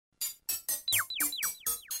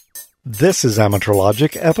This is Amateur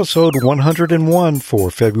Logic, episode 101 for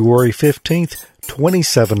February 15th,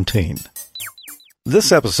 2017.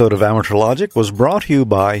 This episode of Amateur Logic was brought to you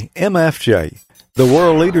by MFJ, the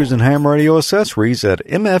world leaders in ham radio accessories at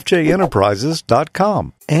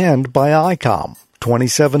mfjenterprises.com, and by ICOM.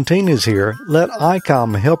 2017 is here. Let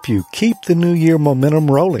ICOM help you keep the new year momentum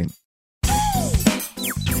rolling.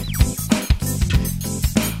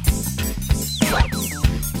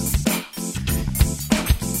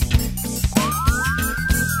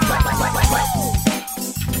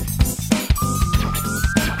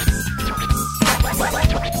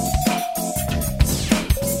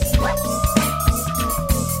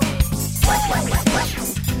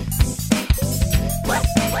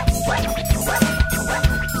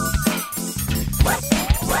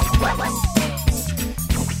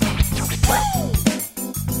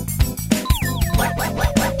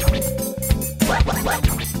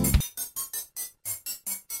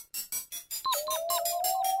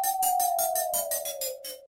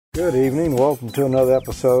 Good evening. Welcome to another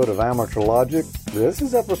episode of Amateur Logic. This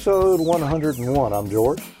is episode 101. I'm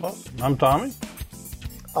George. Well, I'm Tommy.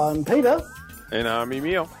 I'm Peter. And I'm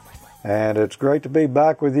Emil. And it's great to be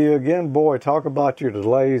back with you again. Boy, talk about your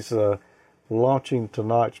delays launching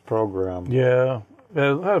tonight's program. Yeah, I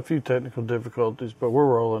had a few technical difficulties, but we're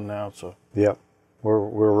rolling now. So Yep, we're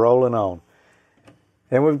rolling on.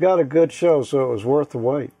 And we've got a good show, so it was worth the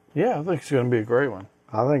wait. yeah, I think it's going to be a great one.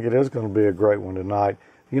 I think it is going to be a great one tonight.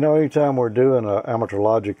 You know, anytime we're doing Amateur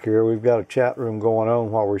Logic here, we've got a chat room going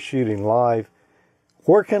on while we're shooting live.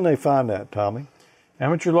 Where can they find that, Tommy?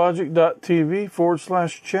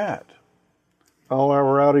 AmateurLogic.tv/chat. All our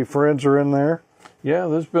rowdy friends are in there. Yeah,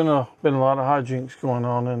 there's been a lot of hijinks going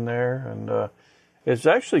on in there, and it's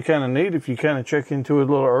actually kind of neat if you kind of check into it a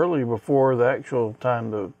little early before the actual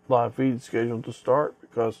time the live feed is scheduled to start,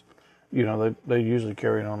 because you know they usually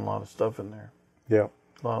carry on a lot of stuff in there. Yep.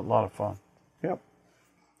 A lot of fun. Yep.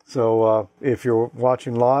 So if you're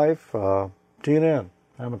watching live, tune in,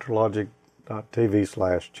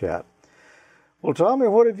 amateurlogic.tv/chat. Well, Tommy,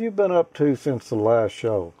 what have you been up to since the last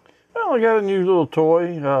show? Well, I got a new little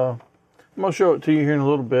toy. I'm going to show it to you here in a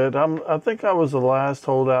little bit. I think I was the last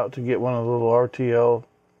holdout to get one of the little RTL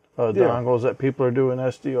dongles that people are doing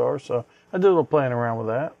SDR, so I did a little playing around with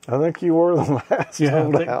that. I think you were the last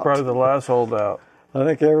holdout. I think probably the last holdout. I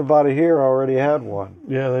think everybody here already had one.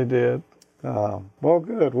 Yeah, they did. Well,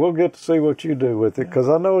 good. We'll get to see what you do with it, because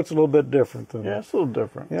I know it's a little bit different than Yeah, it's a little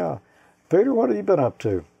different. Yeah. Peter, what have you been up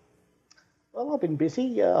to? Well, I've been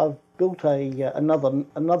busy. I've built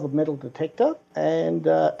another metal detector, and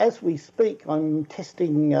as we speak, I'm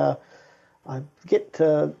testing. I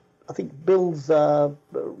think Bill's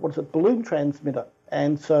balloon transmitter,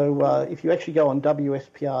 and so if you actually go on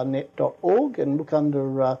WSPRnet.org and look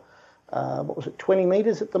under 20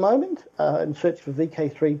 meters at the moment, and search for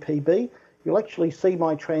VK3PB, you'll actually see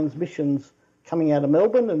my transmissions coming out of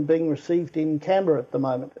Melbourne and being received in Canberra at the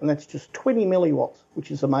moment, and that's just 20 milliwatts, which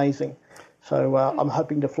is amazing. So I'm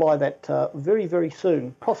hoping to fly that very, very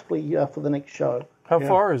soon, possibly for the next show. How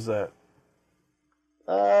far is that?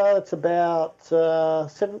 It's about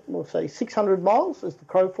 600 miles as the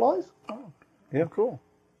crow flies. Oh, yeah, cool.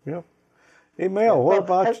 Yeah. Emil, what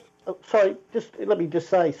about... Sorry, let me just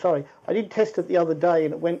say, sorry. I did test it the other day,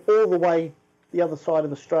 and it went all the way the other side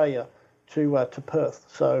of Australia to Perth.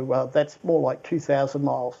 So that's more like 2,000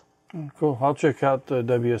 miles. Oh, cool. I'll check out the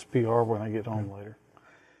WSPR when I get home later.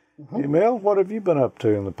 Mm-hmm. Emil, what have you been up to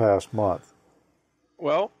in the past month?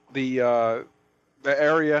 Well, the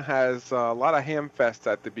area has a lot of ham fests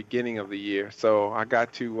at the beginning of the year, so I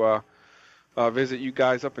got to visit you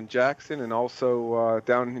guys up in Jackson, and also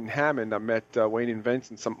down in Hammond. I met Wayne and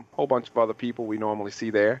Vince and whole bunch of other people we normally see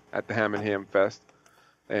there at the Hammond Ham Fest.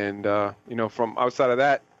 And from outside of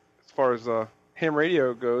that, as far as ham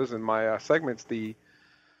radio goes and my segments, the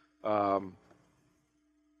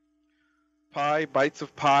Bites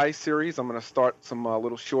of Pie series, I'm going to start some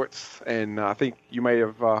little shorts, and I think you may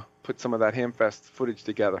have put some of that ham fest footage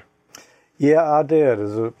together. Yeah, I did.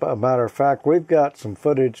 As a matter of fact, we've got some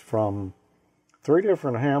footage from 3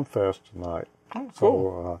 different ham fests tonight. Oh,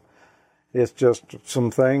 cool. So it's just some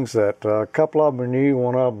things that a couple of them are new,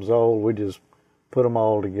 one of them's old. We just put them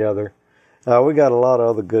all together. We got a lot of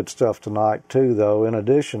other good stuff tonight too, though, in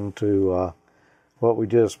addition to what we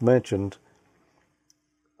just mentioned.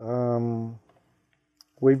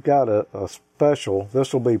 We've got a special.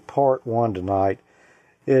 This will be part 1 tonight.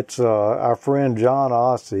 It's our friend John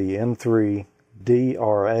Ossie,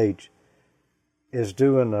 N3DRH, is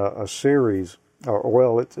doing a series.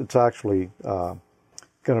 It's actually going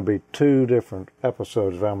to be 2 different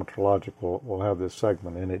episodes of Amateur Logic will have this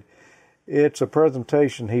segment in it. It's a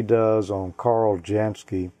presentation he does on Carl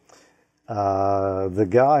Jansky, the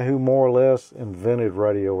guy who more or less invented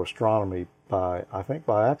radio astronomy by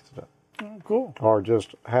accident. Oh, cool. Or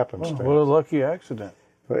just happenstance. Oh, what a lucky accident.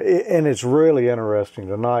 And it's really interesting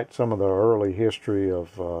tonight, some of the early history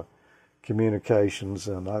of communications,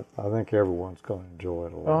 and I think everyone's going to enjoy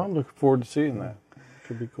it a lot. Oh, I'm looking forward to seeing that.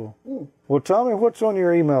 Should be cool. Well, tell me, what's on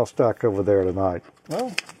your email stack over there tonight?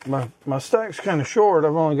 Well, my stack's kind of short.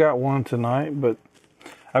 I've only got one tonight, but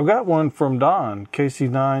I've got one from Don,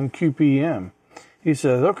 KC9QPM. He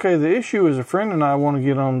says, okay, the issue is a friend and I want to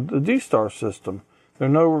get on the D-Star system. There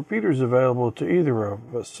are no repeaters available to either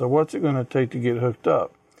of us, so what's it going to take to get hooked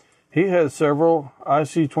up? He has several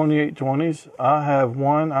IC2820s. I have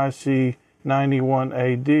one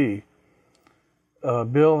IC91AD.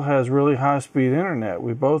 Bill has really high-speed internet.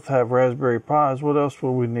 We both have Raspberry Pis. What else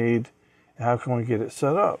will we need? How can we get it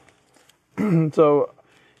set up? So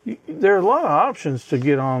there are a lot of options to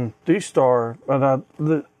get on D-Star, but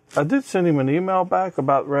I did send him an email back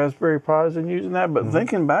about Raspberry Pis and using that, but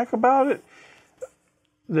thinking back about it,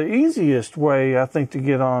 the easiest way, I think, to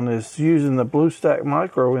get on is using the BlueStack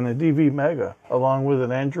Micro and the DV Mega, along with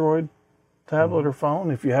an Android tablet or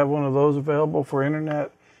phone. If you have one of those available for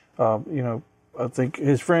internet, I think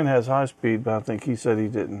his friend has high speed, but I think he said he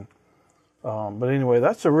didn't. But anyway,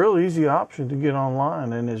 that's a real easy option to get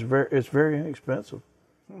online, and it's very inexpensive.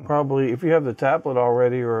 Probably, if you have the tablet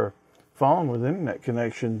already or a phone with internet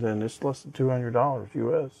connection, then it's less than $200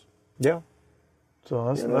 US. Yeah.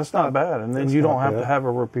 So that's not bad. And then you don't have to have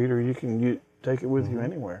a repeater. You can take it with you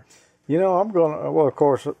anywhere. I'm going to, well, of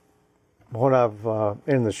course, when I've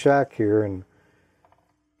in the shack here and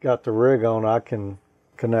got the rig on, I can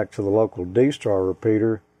connect to the local D-Star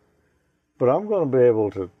repeater. But I'm going to be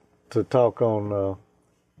able to talk on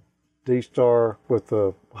D-Star with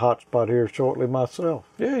the hotspot here shortly myself.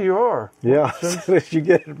 Yeah, you are. Yeah, as soon as you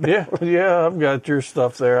get it. Yeah, I've got your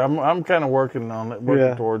stuff there. I'm kind of working on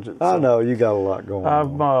it, towards it. So. I know you got a lot going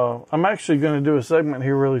on. I'm actually going to do a segment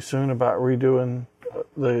here really soon about redoing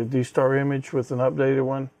the D-Star image with an updated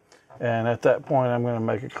one, and at that point, I'm going to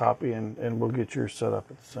make a copy and we'll get yours set up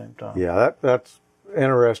at the same time. Yeah, that's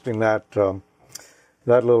interesting.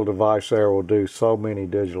 That little device there will do so many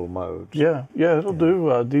digital modes. Yeah, it'll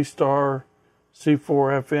do D-Star,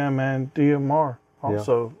 C4 FM, and DMR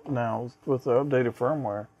also now with the updated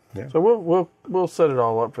firmware. Yeah. So we'll set it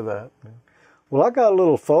all up for that. Yeah. Well, I got a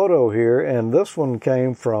little photo here, and this one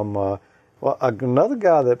came from another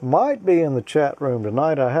guy that might be in the chat room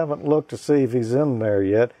tonight. I haven't looked to see if he's in there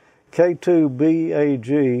yet.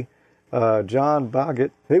 K2BAG, John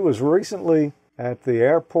Baggett. He was recently at the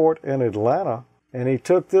airport in Atlanta, and he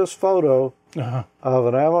took this photo of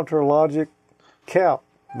an Amateur Logic cap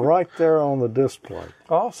right there on the display.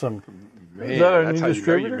 Awesome. Man, is that our that's new how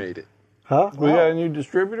distributor? You know you made it. Huh? We got a new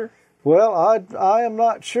distributor? Well, I am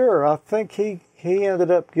not sure. I think he ended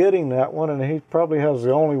up getting that one, and he probably has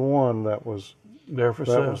the only one that was there for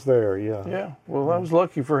sale. That was there, yeah. Yeah, well, that was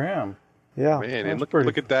lucky for him. Yeah. Man, and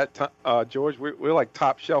look at that, George. We're like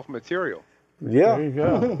top shelf material. Yeah. There you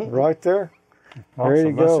go. Right there. Awesome. There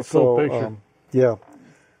you go. That's a cool picture. Yeah.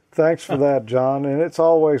 Thanks for that, John. And it's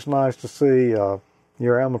always nice to see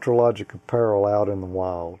your Amateur Logic apparel out in the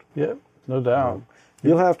wild. Yep, no doubt.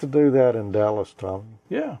 You'll have to do that in Dallas, Tommy.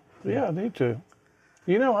 Yeah, I need to.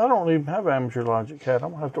 I don't even have an Amateur Logic hat.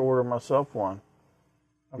 I'm going to have to order myself one.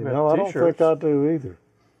 I don't think I do either.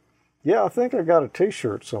 Yeah, I think I got a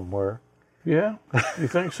T-shirt somewhere. Yeah? You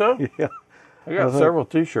think so? Yeah. I got several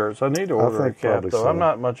T-shirts. I need to order a cap, though. So. I'm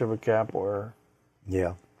not much of a cap wearer.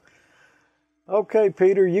 Yeah. Okay,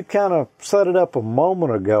 Peter, you kind of set it up a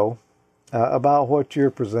moment ago about what you're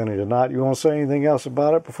presenting tonight. You want to say anything else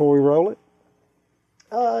about it before we roll it?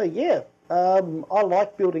 Yeah. I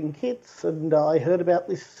like building kits, and I heard about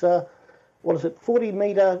this,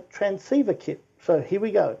 40-metre transceiver kit. So here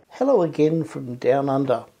we go. Hello again from Down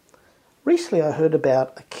Under. Recently I heard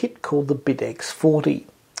about a kit called the BitX40.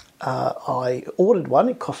 I ordered one.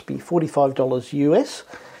 It cost me $45 US.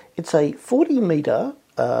 It's a 40-metre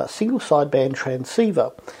single sideband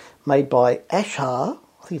transceiver made by Ashar,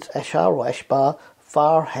 I think it's Ashar or Ashbar,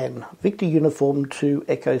 Farhan, Victor Uniform 2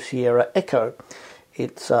 Echo Sierra Echo.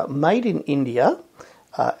 It's made in India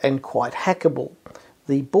and quite hackable.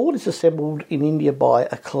 The board is assembled in India by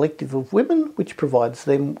a collective of women, which provides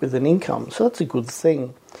them with an income, so that's a good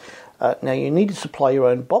thing. Now you need to supply your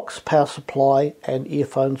own box, power supply and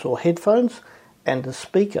earphones or headphones and a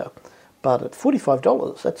speaker. But at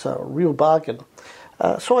 $45, that's a real bargain.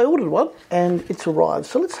 So I ordered one and it's arrived.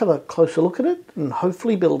 So let's have a closer look at it and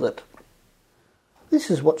hopefully build it. This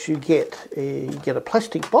is what you get. You get a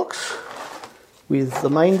plastic box with the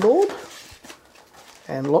main board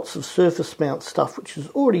and lots of surface mount stuff which is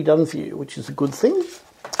already done for you, which is a good thing.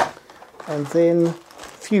 And then a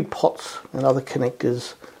few pots and other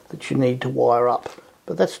connectors that you need to wire up,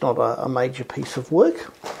 but that's not a major piece of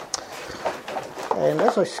work. And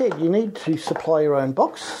as I said, you need to supply your own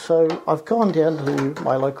box, so I've gone down to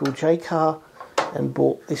my local Jaycar and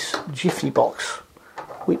bought this Jiffy box,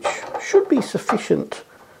 which should be sufficient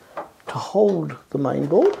to hold the main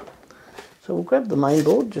board. So we'll grab the main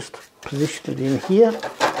board, just position it in here,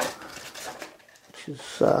 which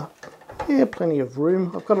is plenty of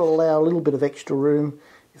room. I've got to allow a little bit of extra room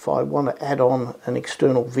if I want to add on an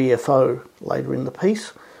external VFO later in the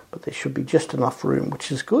piece, but there should be just enough room,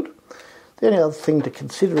 which is good. The only other thing to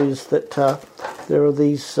consider is that there are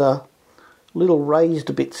these little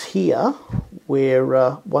raised bits here where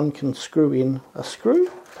one can screw in a screw,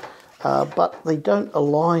 but they don't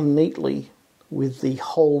align neatly with the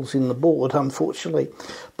holes in the board, unfortunately.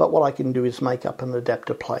 But what I can do is make up an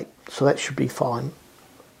adapter plate, so that should be fine.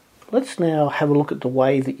 Let's now have a look at the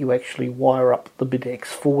way that you actually wire up the BidX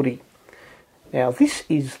 40. Now this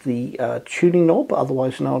is the tuning knob,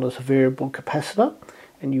 otherwise known as a variable capacitor,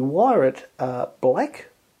 and you wire it black,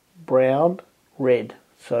 brown, red.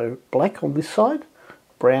 So black on this side,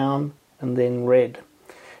 brown, and then red.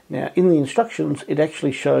 Now in the instructions it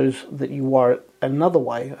actually shows that you wire it another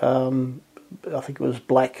way. I think it was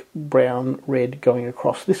black, brown, red going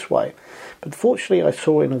across this way. But fortunately I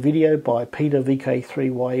saw in a video by Peter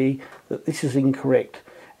VK3YE that this is incorrect.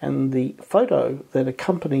 And the photo that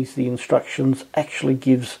accompanies the instructions actually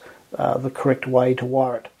gives the correct way to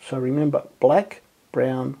wire it. So remember, black,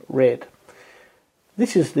 brown, red.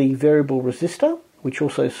 This is the variable resistor, which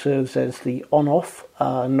also serves as the on-off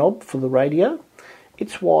knob for the radio.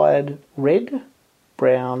 It's wired red,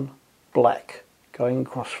 brown, black, going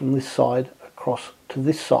across from this side across to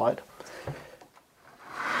this side.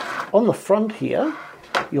 On the front here,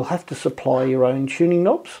 you'll have to supply your own tuning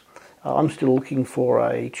knobs. I'm still looking for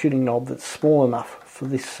a tuning knob that's small enough for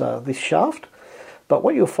this shaft. But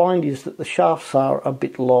what you'll find is that the shafts are a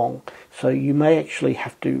bit long, so you may actually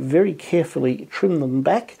have to very carefully trim them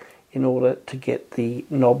back in order to get the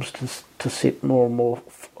knobs to sit more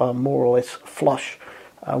or less flush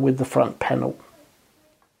with the front panel.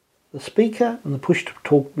 The speaker and the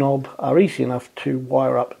push-to-talk knob are easy enough to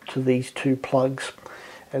wire up to these two plugs,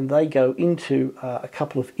 and they go into a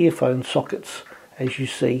couple of earphone sockets, as you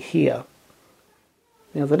see here.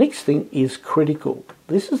 Now the next thing is critical.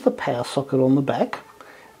 This is the power socket on the back,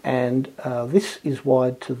 and this is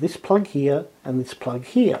wired to this plug here and this plug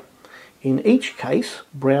here. In each case,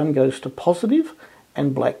 brown goes to positive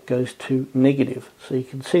and black goes to negative. So you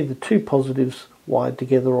can see the two positives wired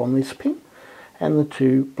together on this pin and the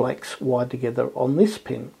two blacks wired together on this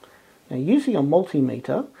pin. Now using a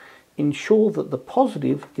multimeter, ensure that the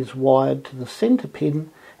positive is wired to the center pin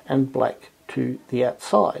and black to the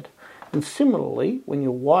outside. And similarly, when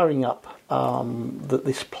you're wiring up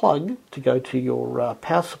this plug to go to your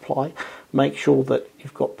power supply, make sure that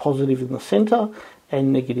you've got positive in the center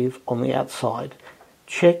and negative on the outside.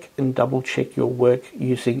 Check and double check your work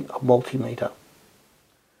using a multimeter.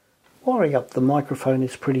 Wiring up the microphone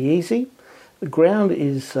is pretty easy. The ground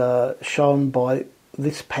is shown by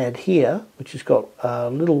this pad here, which has got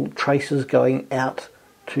little traces going out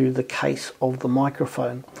to the case of the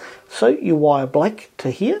microphone. So you wire black to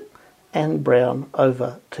here and brown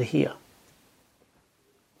over to here.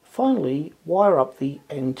 Finally, wire up the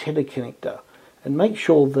antenna connector and make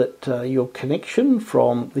sure that your connection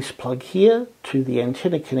from this plug here to the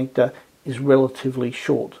antenna connector is relatively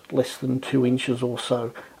short, less than 2 inches or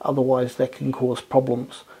so, otherwise that can cause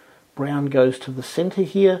problems. Brown goes to the center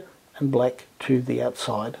here and black to the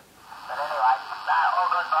outside. But anyway, all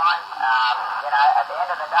good, Brian. At the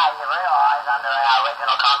end of the day, you realise under our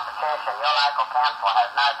original constitution, your local council has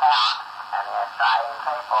no power, and the Australian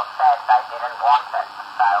people said they didn't want it.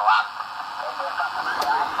 So, if you've got the money,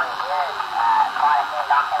 I've reviewed quite a few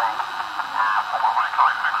documents for the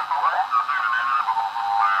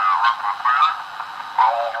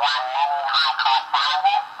and he's won many high court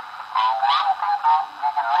challenges, and the only people who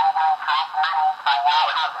can legally collect money for your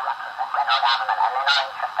government is the federal government, and they're not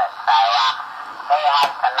interested. So, he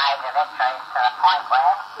had some major victories to the point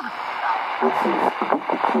where... This is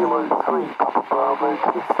Victor Kilo 3, Papa Bravo,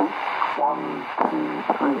 Pixie, 1, 2,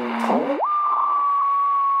 3, 4.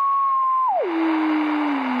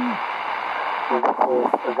 This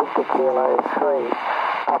is Victor Kilo 3,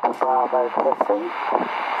 Papa Bravo, Pixie.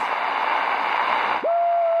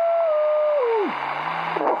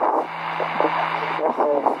 This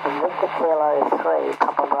is Victor Kilo 3,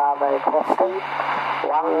 Papa Bravo, Pixie,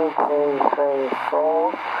 1, 2, 3,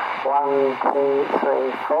 4. 1, 2,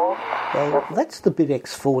 3, 4. Well, that's the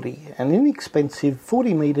BitX40, an inexpensive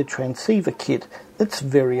 40-metre transceiver kit that's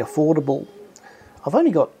very affordable. I've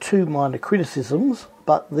only got two minor criticisms,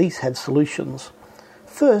 but these have solutions.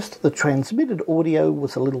 First, the transmitted audio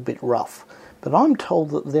was a little bit rough, but I'm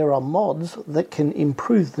told that there are mods that can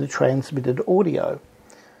improve the transmitted audio.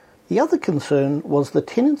 The other concern was the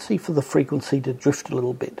tendency for the frequency to drift a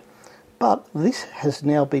little bit, but this has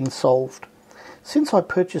now been solved. Since I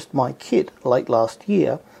purchased my kit late last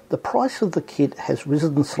year, the price of the kit has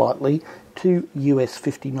risen slightly to US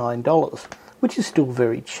 $59, which is still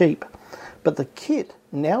very cheap. But the kit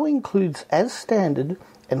now includes as standard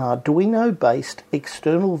an Arduino-based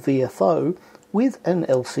external VFO with an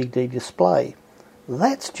LCD display.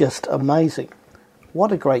 That's just amazing.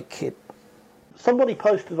 What a great kit. Somebody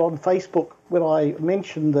posted on Facebook when I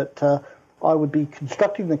mentioned that I would be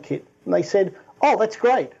constructing the kit, and they said, "Oh, that's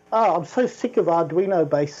great. Oh, I'm so sick of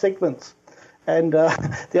Arduino-based segments." And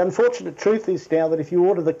the unfortunate truth is now that if you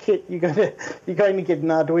order the kit, you're going to get an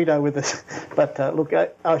Arduino with it. But look, I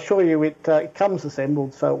assure you it comes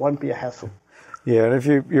assembled, so it won't be a hassle. Yeah, and if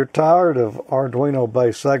you're tired of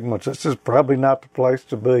Arduino-based segments, this is probably not the place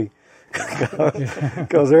to be,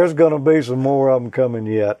 because there's going to be some more of them coming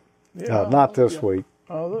yet. Not this week.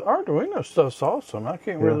 The Arduino stuff's awesome. I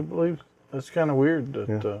can't really believe it's kind of weird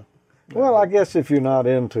that. Well, I guess if you're not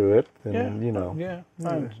into it, then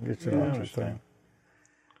it's interesting.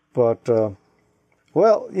 But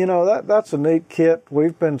well, that's a neat kit.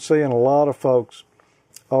 We've been seeing a lot of folks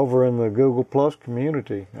over in the Google Plus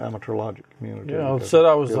community, Amateur Logic community. Yeah, I said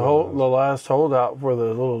I was the last holdout for the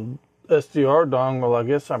little SDR dongle. I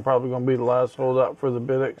guess I'm probably going to be the last holdout for the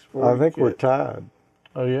BitX40 I think kit. we're tied.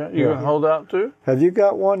 Oh, yeah? You're going to hold out too? Have you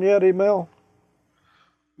got one yet, Emil?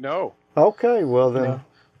 No. Okay, well then. No.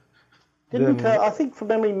 Didn't I think from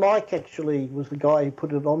memory, Mike actually was the guy who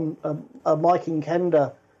put it on. Mike in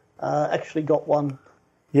Canada actually got one.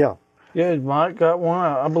 Yeah. Yeah, Mike got one.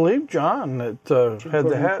 I believe John that had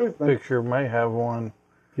the hat picture may have one.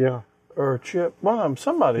 Yeah. Or Chip. One of them.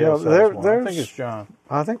 Somebody else has one. I think it's John.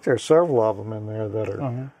 I think there's several of them in there that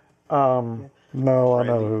are. No, I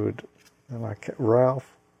know who.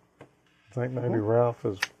 Ralph. I think maybe Ralph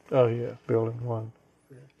is building one.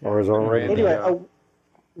 Or is already. Anyway,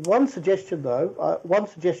 one suggestion though,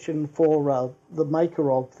 for the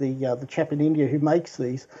maker of the chap in India who makes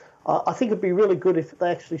these, I think it'd be really good if they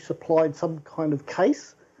actually supplied some kind of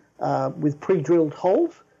case with pre-drilled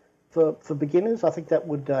holes for beginners. I think that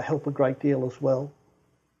would help a great deal as well.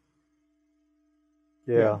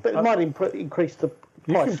 Yeah. But it might increase the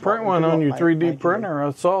You price. can print one on your 3D printer.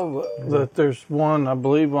 I saw that there's one, I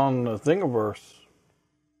believe, on the Thingiverse.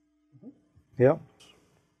 Yep.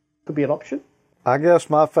 Could be an option. I guess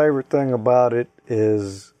my favorite thing about it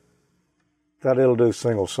is that it'll do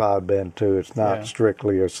single sideband too. It's not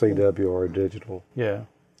strictly a CW or a digital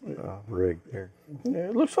rig there. Yeah,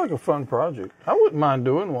 it looks like a fun project. I wouldn't mind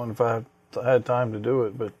doing one if I had time to do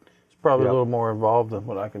it, but it's probably a little more involved than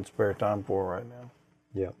what I can spare time for right now.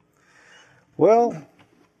 Yeah. Well,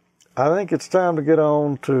 I think it's time to get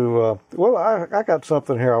on to, I got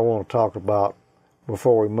something here I want to talk about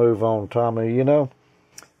before we move on, Tommy. You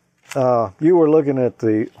were looking at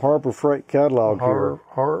the Harbor Freight catalog here.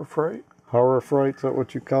 Horror Freight? Horror Freight, is that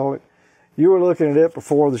what you call it? You were looking at it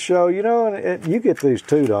before the show, and you get these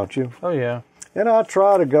too, don't you? Oh, yeah. And I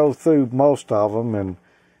try to go through most of them, and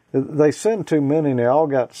they send too many, and they all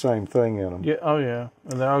got the same thing in them. Yeah. Oh, yeah.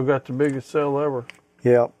 And they all got the biggest sale ever.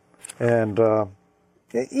 Yep. And,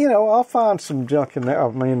 I'll find some junk in there. I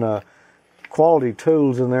mean, quality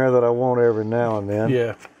tools in there that I want every now and then.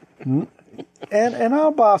 Yeah. And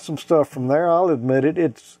I'll buy some stuff from there. I'll admit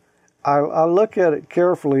it. I look at it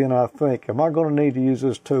carefully and I think, am I going to need to use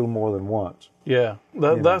this tool more than once? Yeah.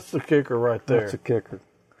 That's the kicker right there. That's the kicker.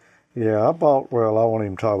 Yeah, I won't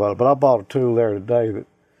even talk about it, but I bought a tool there today that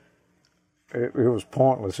it was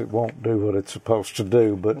pointless. It won't do what it's supposed to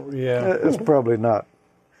do, but it's probably not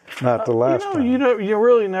the last time. You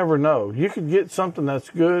really never know. You could get something that's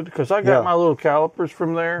good, because I got my little calipers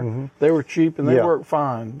from there. Mm-hmm. They were cheap and they work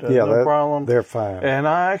fine. No problem. They're fine. And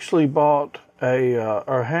I actually bought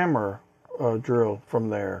a hammer drill from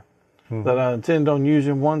there that I intend on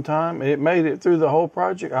using one time. It made it through the whole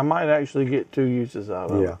project. I might actually get 2 uses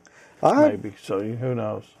out of it. Maybe. So who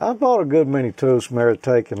knows? I bought a good many tools from there to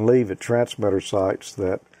take and leave at transmitter sites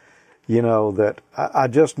that, that I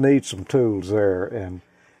just need some tools there, and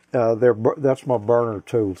that's my burner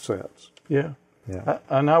tool sets. Yeah.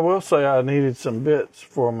 And I will say I needed some bits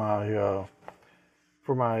for my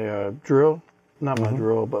drill, not my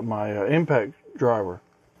drill, but my impact driver.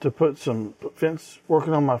 to put some fence,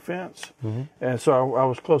 working on my fence. Mm-hmm. And so I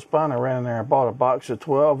was close by, and I ran in there. I bought a box of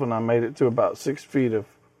 12, and I made it to about 6 feet of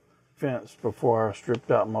fence before I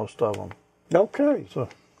stripped out most of them. Okay.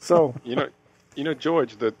 So you know,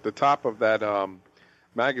 George, the top of that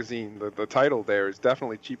magazine, the title there is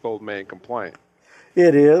definitely Cheap Old Man Compliant.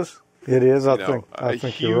 It is. It is. I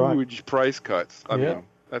think you're right. Huge price cuts. I mean,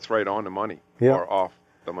 that's right on the money. Yeah. Or off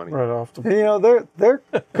the money. Right off the. You know, they're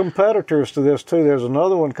competitors to this too. There's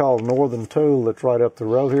another one called Northern Tool that's right up the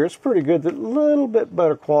road here. It's pretty good. A little bit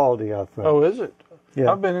better quality, I think. Oh, is it?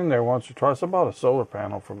 Yeah. I've been in there once or twice. I bought a solar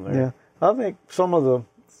panel from there. Yeah. I think some of the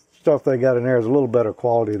stuff they got in there is a little better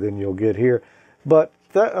quality than you'll get here. But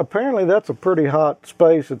apparently that's a pretty hot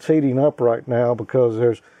space. It's heating up right now because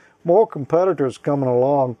there's more competitors coming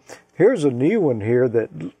along. Here's a new one here that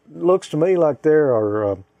looks to me like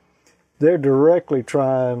they're directly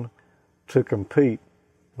trying to compete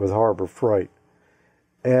with Harbor Freight.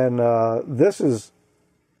 And this is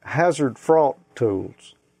Hazard Fraught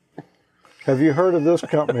Tools. Have you heard of this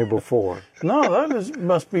company before? No,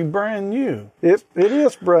 must be brand new. It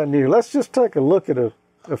is brand new. Let's just take a look at a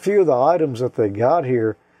few of the items that they got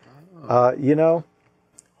here. You know,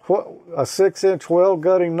 a 6-inch weld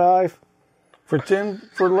gutting knife For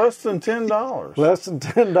less than $10. less than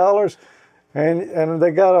 $10, and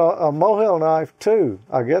they got a mohel knife too.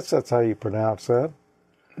 I guess that's how you pronounce that.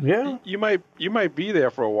 Yeah. You might be there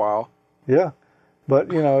for a while. Yeah,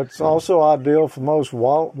 but you know it's also ideal for most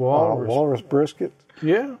walrus brisket.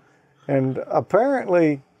 Yeah. And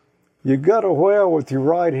apparently, you gut a whale with your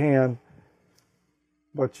right hand,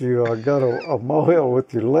 but you got a mohel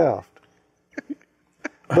with your left.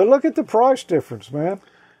 But look at the price difference, man.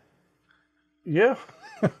 Yeah.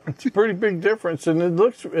 It's a pretty big difference, and it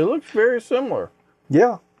looks very similar.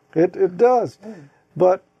 Yeah, it does.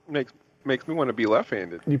 But Makes me want to be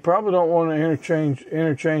left-handed. You probably don't want to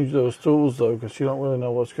interchange those tools though, because you don't really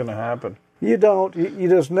know what's going to happen. you don't. You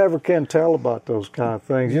just never can tell about those kind of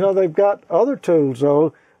things. You know, they've got other tools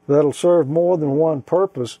though that'll serve more than one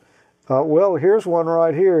purpose. Well, here's one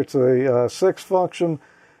right here. It's a 6-function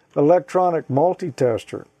electronic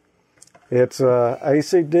multi-tester. It's a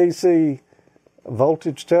AC/DC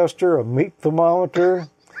voltage tester, a meat thermometer,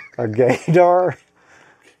 a gaydar,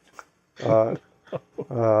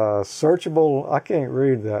 searchable, I can't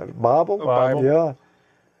read that, Bible? Bible. Yeah.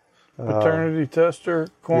 Paternity tester,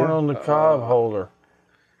 corn on the cob holder.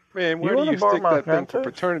 Man, where You do you wanna borrow stick my that thing for contacts?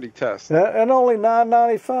 paternity test? And only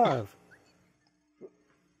 $9.95.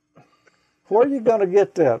 Where are you going to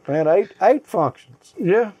get that, man? Eight functions.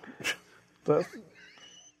 Yeah.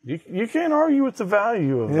 You can't argue with the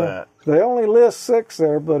value of that. They only list 6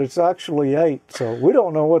 there, but it's actually 8. So we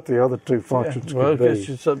don't know what the other 2 functions Well, could it's be.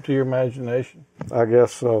 just up to your imagination. I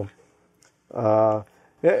guess so. Well,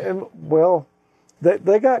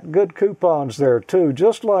 they got good coupons there too.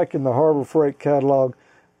 Just like in the Harbor Freight catalog,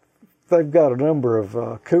 they've got a number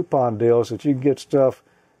of coupon deals that you can get stuff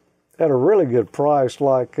at a really good price,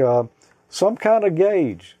 like some kind of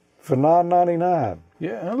gauge for $9.99.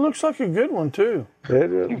 Yeah, and it looks like a good one too. Yeah,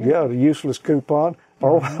 the useless coupon.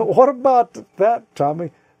 Or what about that,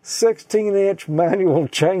 Tommy? 16-inch manual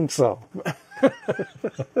chainsaw.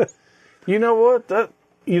 You know what? That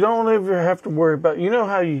you don't ever have to worry about. You know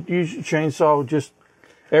how you use your chainsaw just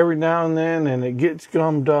every now and then, and it gets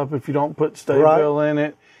gummed up if you don't put Sta-Bil in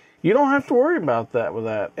it. You don't have to worry about that with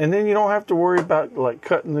that, and then you don't have to worry about like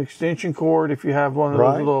cutting the extension cord if you have one of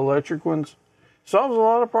those little electric ones. Solves a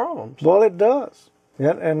lot of problems. Well, it does.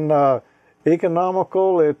 And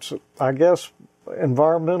economical, it's, I guess,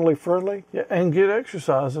 environmentally friendly. Yeah, and get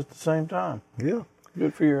exercise at the same time. Yeah.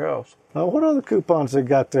 Good for your health. What other coupons they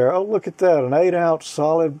got there? Oh, look at that. An 8-ounce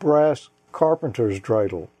solid brass carpenter's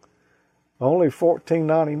dreidel. Only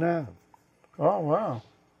 $14.99. Oh, wow.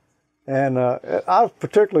 And I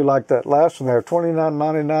particularly like that last one there.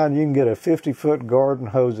 $29.99, you can get a 50-foot garden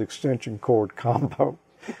hose extension cord combo.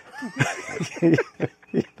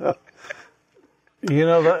 You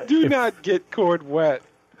know that. Do not get cord wet.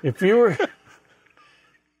 If you were,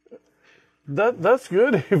 that's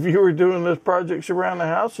good. If you were doing those projects around the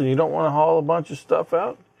house and you don't want to haul a bunch of stuff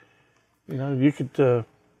out, you know, you could.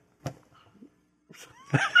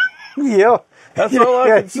 Yeah. That's all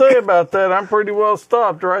I can say about that. I'm pretty well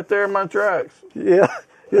stopped right there in my tracks. Yeah.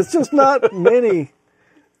 It's just not many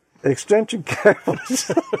extension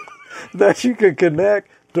cables that you can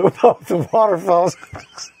connect to both the water faucet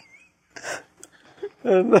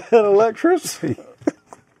and electricity.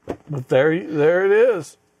 But there it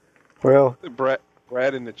is. Well, Brad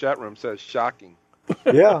in the chat room says shocking.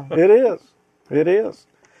 yeah, it is. It is.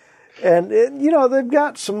 And, you know, they've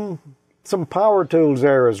got some some power tools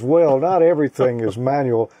there as well. Not everything is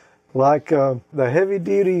manual. Like the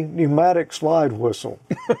heavy-duty pneumatic slide whistle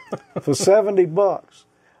for $70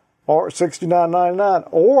 or $69.99,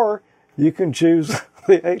 or you can choose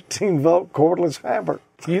the 18-volt cordless hammer.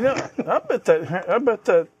 You know, I bet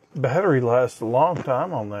that battery lasts a long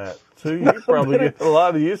time on that. So you probably get a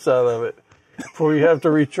lot of use out of it before you have to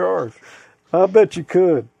recharge. I bet you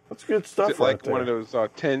could. That's good stuff. Is it like one of those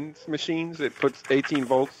TENS machines that puts 18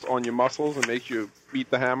 volts on your muscles and makes you beat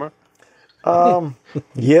the hammer?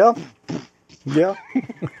 Yeah.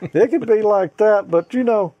 It could be like that, but you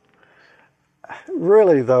know,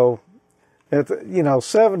 really though, at the,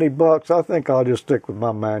 $70, I think I'll just stick with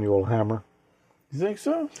my manual hammer. You think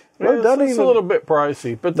so? Well, Yeah, it's a little bit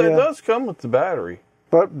pricey, but that does come with the battery.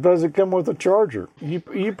 But does it come with a charger? You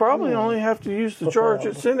probably only have to use the charge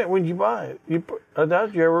that's in it when you buy it. I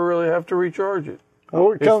doubt you ever really have to recharge it.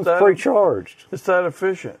 Oh, it comes pre-charged. It's that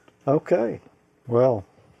efficient. Okay. Well,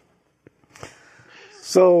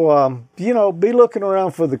 so, be looking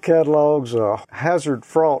around for the catalogs of hazard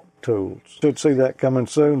fraught tools. Should see that coming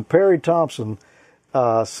soon. Perry Thompson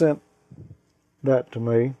sent that to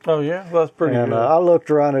me. Oh, yeah? That's pretty And good. I looked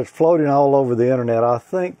around. It's floating all over the internet. I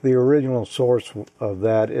think the original source of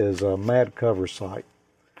that is a Mad Cover site.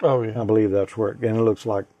 Oh, yeah. I believe that's where and it looks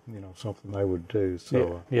like, something they would do.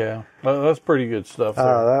 So Yeah. That's pretty good stuff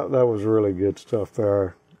there. that was really good stuff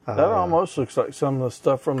there. That almost looks like some of the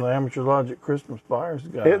stuff from the Amateur Logic Christmas Buyers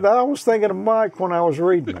Guide. I was thinking of Mike when I was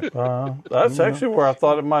reading it. That's actually where I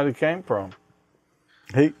thought it might have came from.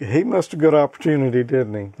 He missed a good opportunity,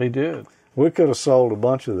 didn't he? He did. We could have sold a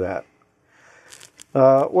bunch of that.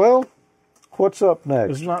 Well, what's up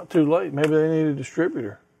next? It's not too late. Maybe they need a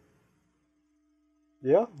distributor.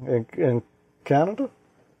 Yeah, in Canada,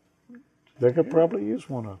 they could probably use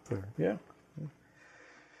one up there. Yeah.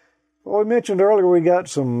 Well, we mentioned earlier we got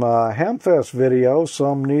some Hamfest videos,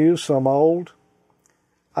 some new, some old.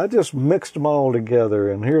 I just mixed them all together,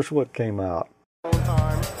 and here's what came out.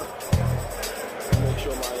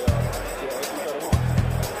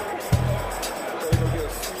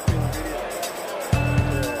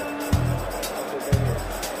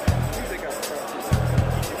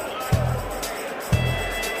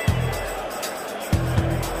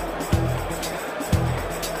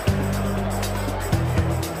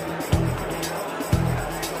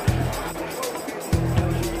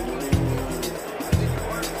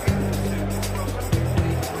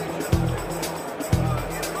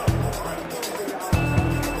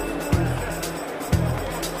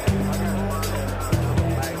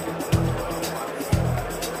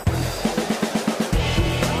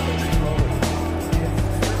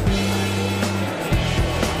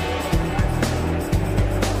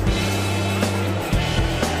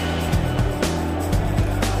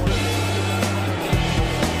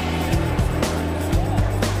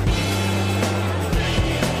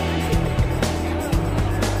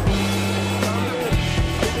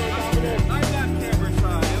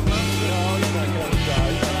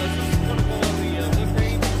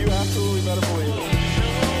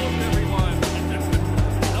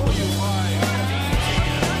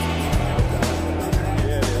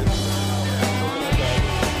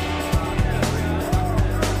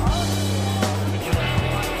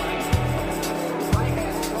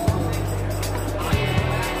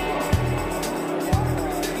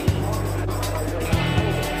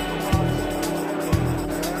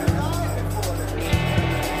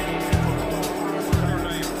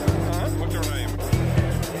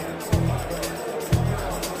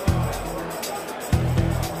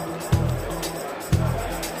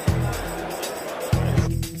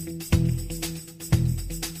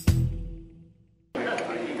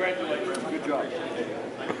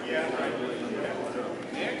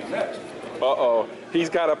 Uh-oh, he's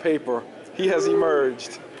got a paper. He has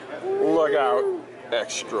emerged. Look out.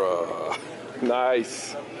 Extra.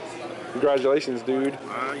 Nice. Congratulations, dude.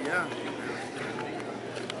 Yeah.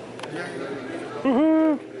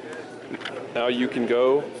 Woohoo. Now you can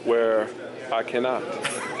go where I cannot.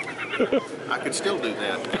 I could still do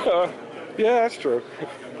that. Yeah, that's true.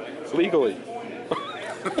 Legally.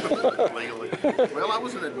 Legally. Well, I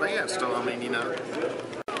was an advanced, so I mean,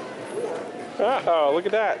 Oh, look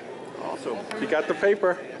at that. Also, You got the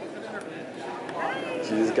paper.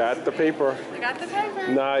 She's got the paper. I got the paper.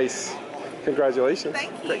 Nice. Congratulations.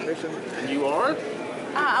 Thank you. technician. And you are?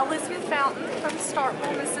 Elizabeth Fountain from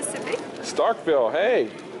Starkville, Mississippi. Starkville, hey.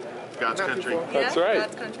 God's country. That's Yeah, right.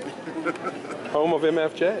 God's country. Home of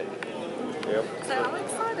MFJ. Yep. So I'm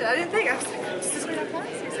excited. I didn't think, I was like, does this mean I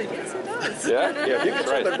pass? He said, yes, it does. Yeah,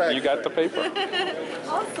 that's right. You got the paper.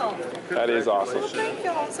 Awesome. That is awesome. Well, thank you.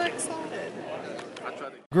 I'm so excited.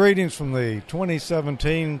 Greetings from the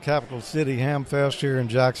 2017 Capital City Hamfest here in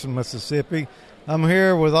Jackson, Mississippi. I'm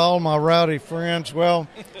here with all my rowdy friends, well,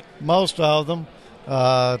 most of them.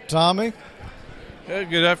 Tommy. Hey,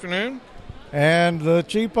 good afternoon. And the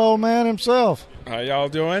cheap old man himself. How y'all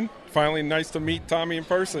doing? Finally nice to meet Tommy in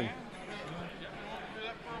person.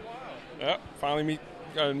 Yep, finally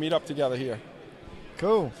meet up together here.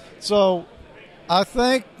 Cool. So I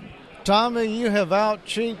think, Tommy, you have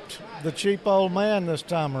out-cheaped the cheap old man this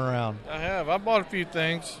time around. I have. I bought a few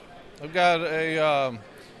things. I've got a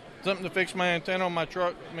something to fix my antenna on my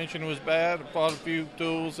truck. Mentioned it was bad. I bought a few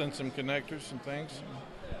tools and some connectors and things.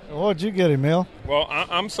 What'd you get, Emil? Well,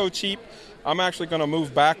 I'm so cheap, I'm actually going to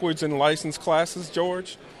move backwards in license classes,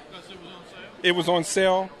 George. It was on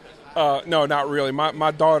sale? No, not really.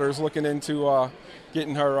 My daughter's looking into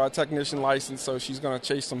getting her technician license, so she's going to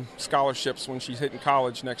chase some scholarships when she's hitting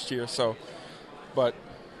college next year. So, but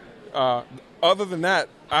other than that,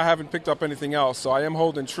 I haven't picked up anything else, so I am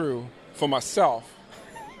holding true for myself.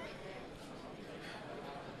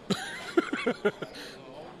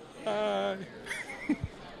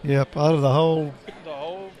 Yep, out of the whole. The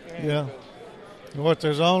whole thing. Yeah. What,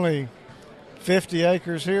 there's only 50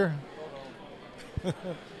 acres here?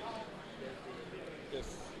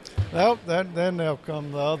 Well, then they'll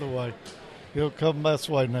come the other way. He'll come this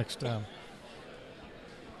way next time.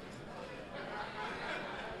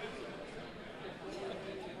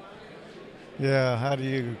 Yeah, how do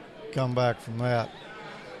you come back from that?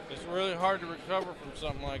 It's really hard to recover from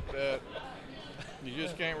something like that. You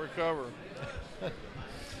just can't recover.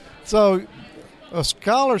 So, a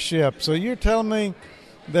scholarship. So you're telling me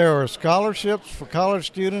there are scholarships for college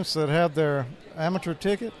students that have their amateur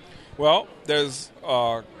ticket? Well, there's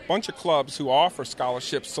a bunch of clubs who offer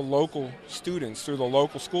scholarships to local students through the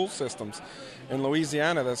local school systems. In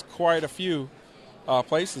Louisiana, there's quite a few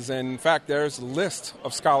places. And in fact, there's a list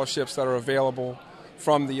of scholarships that are available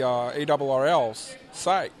from the ARRL's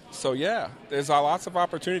site. So, yeah, there's lots of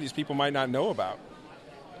opportunities people might not know about.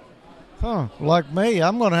 Huh, like me,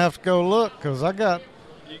 I'm going to have to go look because I got...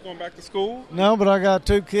 You going back to school? No, but I got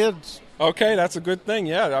 2 kids. Okay, that's a good thing.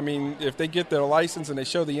 Yeah, I mean, if they get their license and they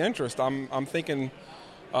show the interest, I'm thinking,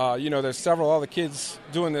 there's several other kids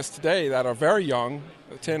doing this today that are very young.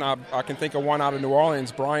 10, I can think of one out of New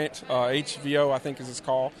Orleans, Bryant, HVO, I think is his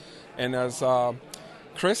call. And there's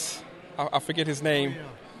Chris, I forget his name. Oh, yeah.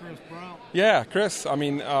 Chris Brown. Yeah, Chris. I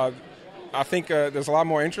mean, I think there's a lot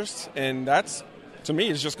more interest, and that's, to me,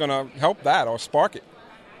 is just going to help that or spark it.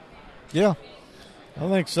 Yeah, I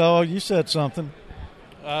think so. You said something.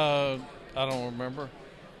 I don't remember.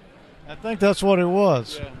 I think that's what it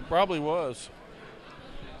was. Yeah, probably was.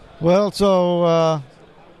 Well, so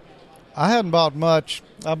I hadn't bought much.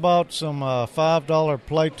 I bought some $5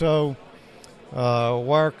 Plato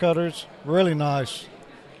wire cutters. Really nice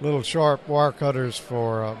little sharp wire cutters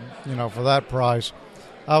for for that price.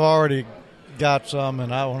 I've already got some,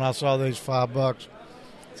 and when I saw these $5,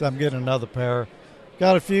 so I'm getting another pair.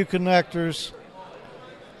 Got a few connectors.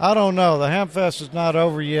 I don't know. The Hamfest is not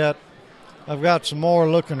over yet. I've got some more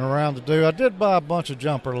looking around to do. I did buy a bunch of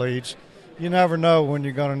jumper leads. You never know when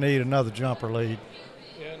you're going to need another jumper lead.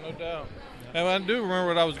 Yeah, no doubt. And I do remember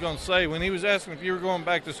what I was going to say. When he was asking if you were going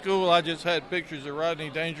back to school, I just had pictures of Rodney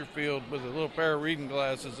Dangerfield with a little pair of reading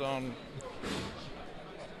glasses on.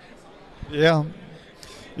 Yeah.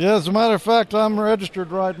 Yeah, as a matter of fact, I'm registered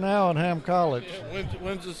right now at Ham College. Yeah,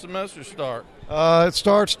 when's the semester start? It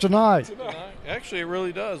starts tonight. Actually, it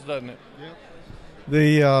really does, doesn't it?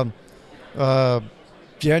 Yep. The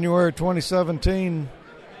January 2017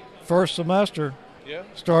 first semester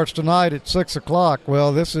starts tonight at 6 o'clock.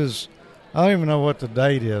 Well, I don't even know what the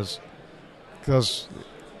date is, because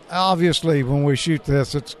obviously when we shoot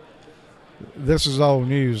this is old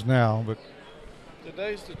news now. But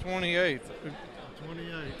today's the 28th.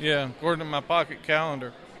 28. Yeah, according to my pocket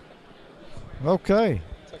calendar. Okay.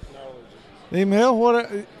 Emil, was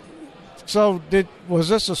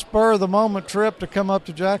this a spur of the moment trip to come up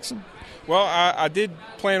to Jackson? Well, I did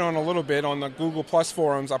plan on a little bit on the Google Plus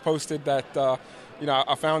forums. I posted that, I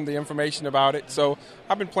found the information about it. So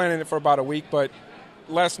I've been planning it for about a week, but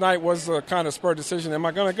last night was a kind of spur decision. Am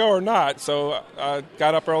I going to go or not? So I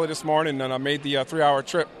got up early this morning and I made the 3-hour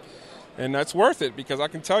trip. And that's worth it, because I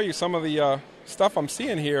can tell you some of the stuff I'm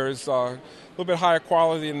seeing here is a little bit higher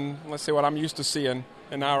quality than, let's say, what I'm used to seeing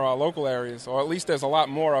in our local areas. Or at least there's a lot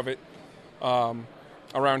more of it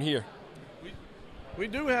around here. We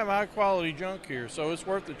do have high-quality junk here, so it's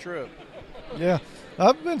worth the trip. Yeah.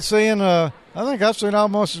 I've been seeing, I think I've seen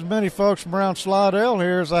almost as many folks from around Slidell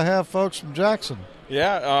here as I have folks from Jackson.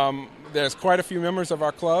 Yeah, there's quite a few members of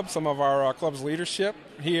our club, some of our club's leadership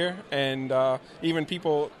here, and even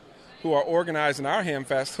people who are organizing our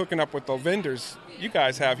Hamfest, hooking up with the vendors you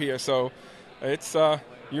guys have here. So it's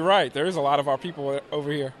you're right. There is a lot of our people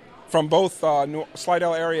over here from both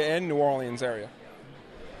Slidell area and New Orleans area.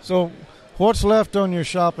 So what's left on your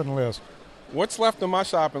shopping list? What's left on my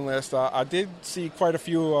shopping list? I did see quite a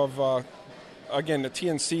few of, again, the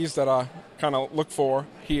TNCs that I kind of look for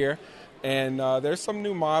here. And there's some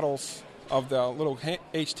new models of the little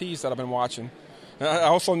HTs that I've been watching. I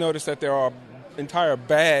also noticed that there are entire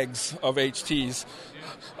bags of HTs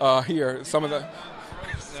here. Some of the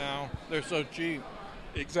now they're so cheap.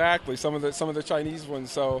 Exactly. Some of the Chinese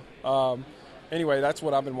ones. So anyway, that's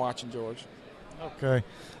what I've been watching, George. Okay,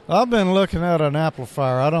 I've been looking at an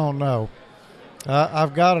amplifier. I don't know.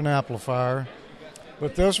 I've got an amplifier,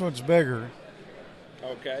 but this one's bigger.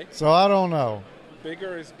 Okay. So I don't know.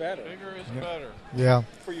 Bigger is better. Bigger is better. Yeah.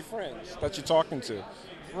 For your friends that you're talking to.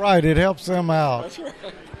 Right. It helps them out. That's right.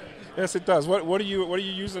 Yes, it does. What are you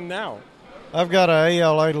using now? I've got an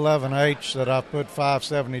AL811H that I put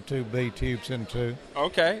 572B tubes into.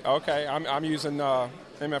 Okay. I'm using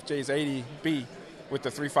MFJ's 80B with the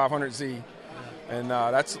 3500Z, and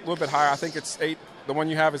that's a little bit higher. I think it's 8. The one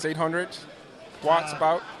you have is 800 watts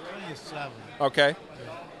about. Okay.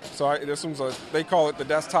 So this one's they call it the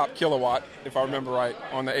desktop kilowatt, if I remember right,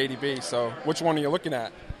 on the 80B. So which one are you looking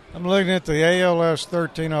at? I'm looking at the ALS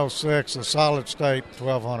 1306, the solid state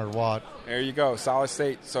 1200 watt. There you go, solid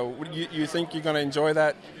state. So you think you're going to enjoy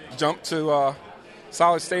that jump to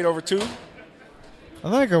solid state over 2? I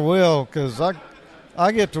think I will, because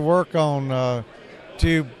I get to work on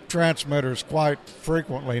tube transmitters quite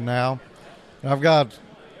frequently now. I've got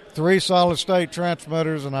 3 solid state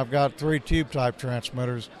transmitters, and I've got 3 tube type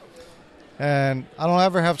transmitters, and I don't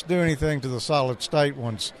ever have to do anything to the solid state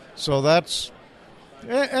ones. So that's,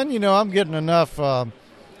 and I'm getting enough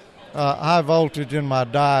high voltage in my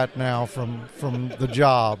diet now from the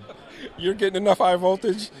job. You're getting enough high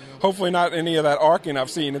voltage? Hopefully not any of that arcing I've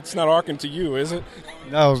seen. It's not arcing to you, is it?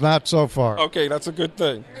 No, it's not so far. Okay, that's a good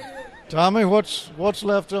thing. Tommy, what's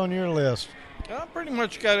left on your list? I pretty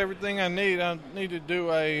much got everything I need. I need to do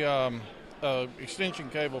a extension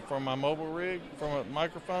cable for my mobile rig from a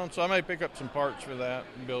microphone, so I may pick up some parts for that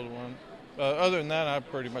and build one. Other than that, I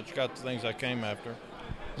pretty much got the things I came after.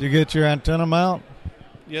 Did you get your antenna mount?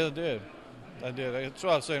 Yeah, I did. That's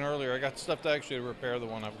what I was saying earlier. I got stuff to actually repair the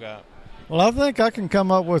one I've got. Well, I think I can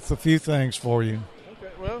come up with a few things for you.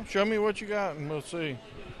 Okay, well, show me what you got, and we'll see.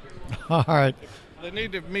 All right. They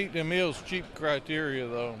need to meet Emil's cheap criteria,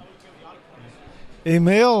 though.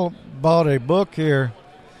 Emil bought a book here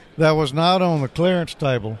that was not on the clearance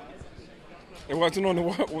table. It wasn't on the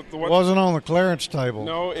what? Wasn't on the clearance table.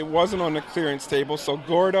 No, it wasn't on the clearance table. So,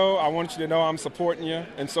 Gordo, I want you to know I'm supporting you,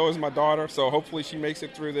 and so is my daughter. So hopefully she makes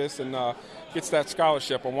it through this and gets that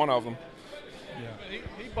scholarship on one of them. Yeah.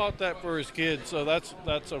 He bought that for his kid, so that's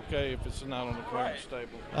okay if it's not on the clearance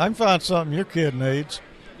table. I can find something your kid needs.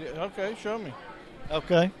 Yeah, okay, show me.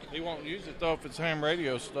 Okay. He won't use it, though, if it's ham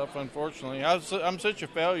radio stuff, unfortunately. I'm such a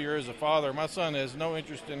failure as a father. My son has no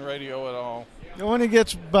interest in radio at all. When he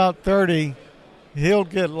gets about 30, he'll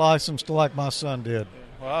get licensed like my son did.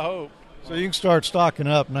 Well, I hope. So you can start stocking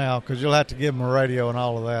up now, because you'll have to give him a radio and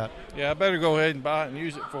all of that. Yeah, I better go ahead and buy it and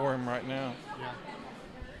use it for him right now. Yeah.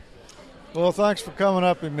 Well, thanks for coming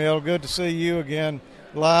up, Emil. Good to see you again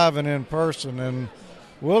live and in person. And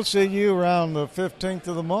we'll see you around the 15th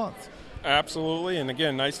of the month. Absolutely. And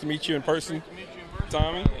again, nice to meet you in person,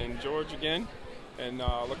 Tommy and George again. And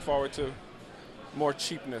look forward to more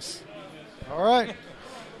cheapness. All right.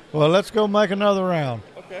 Well, let's go make another round.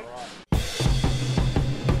 Okay.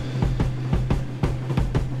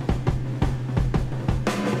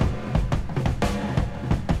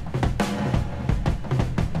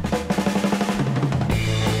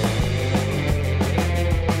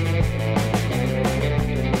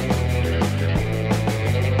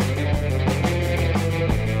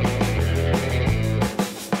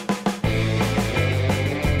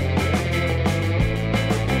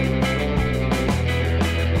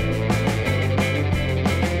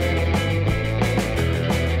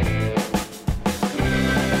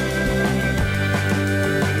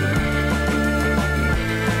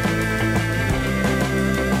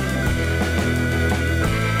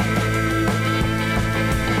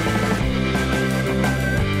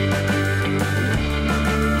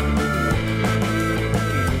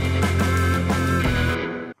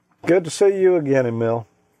 Good to see you again, Emil.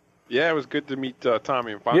 Yeah, it was good to meet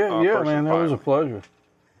Tommy. Yeah, man, that was a pleasure.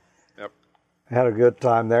 Yep. Had a good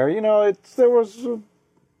time there. There was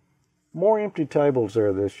more empty tables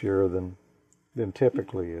there this year than than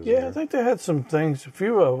typically is. Yeah, there. I think they had some things. A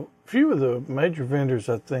few of the major vendors,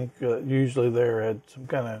 I think, usually there had some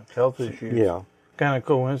kind of health issues. Yeah. Kind of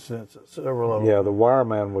coincidence that several of them. Yeah, the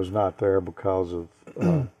wireman was not there because of,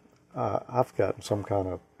 I've gotten some kind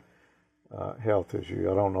of health issue.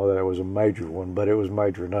 I don't know that it was a major one, but it was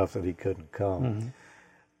major enough that he couldn't come.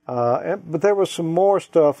 But there was some more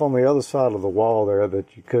stuff on the other side of the wall there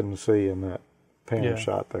that you couldn't see in that pan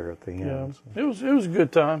shot there at the end. Yeah, it was a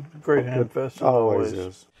good time. Great ham fest. Always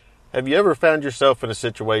is. Have you ever found yourself in a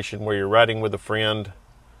situation where you're riding with a friend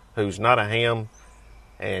who's not a ham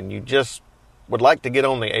and you just would like to get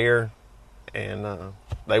on the air and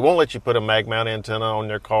they won't let you put a mag mount antenna on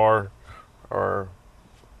their car or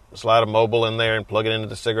slide a mobile in there and plug it into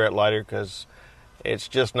the cigarette lighter because it's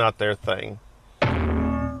just not their thing?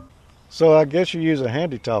 So I guess you use a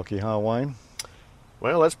handy talkie, huh, Wayne?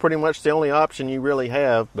 Well, that's pretty much the only option you really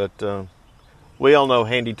have, but we all know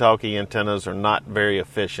handy talkie antennas are not very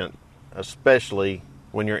efficient, especially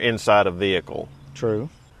when you're inside a vehicle. True.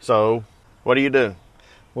 So, what do?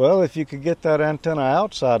 Well, if you could get that antenna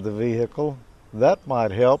outside the vehicle, that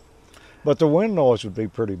might help, but the wind noise would be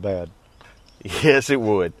pretty bad. Yes, it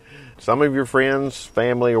would. Some of your friends,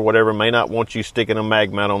 family, or whatever may not want you sticking a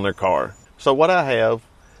mag mount on their car. So what I have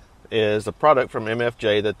is a product from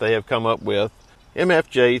MFJ that they have come up with,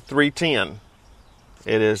 MFJ 310.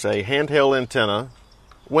 It is a handheld antenna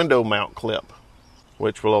window mount clip,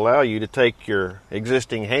 which will allow you to take your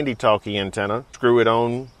existing handy talkie antenna, screw it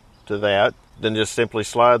on to that, then just simply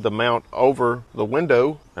slide the mount over the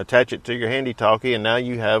window, attach it to your handy talkie, and now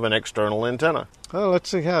you have an external antenna. Well, let's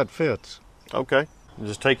see how it fits. Okay.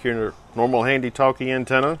 Just take your normal handy talkie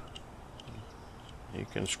antenna. You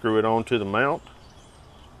can screw it onto the mount.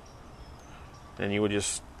 And you would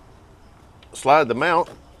just slide the mount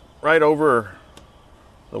right over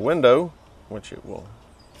the window, which it will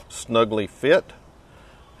snugly fit,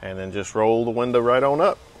 and then just roll the window right on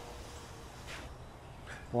up.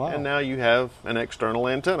 Wow. And now you have an external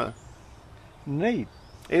antenna. Neat.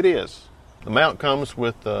 It is. The mount comes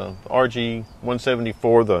with the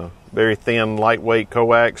RG174, the very thin, lightweight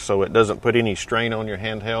coax, so it doesn't put any strain on your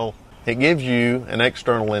handheld. It gives you an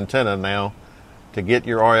external antenna now to get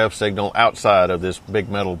your RF signal outside of this big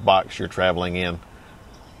metal box you're traveling in.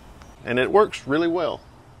 And it works really well.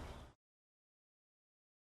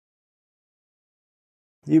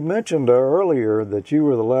 You mentioned earlier that you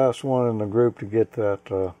were the last one in the group to get that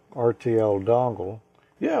RTL dongle.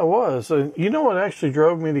 Yeah, I was. You know what actually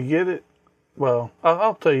drove me to get it? Well,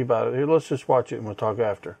 I'll tell you about it. Here, let's just watch it and we'll talk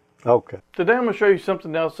after. Okay. Today I'm going to show you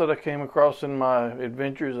something else that I came across in my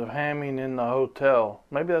adventures of hamming in the hotel.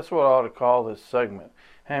 Maybe that's what I ought to call this segment,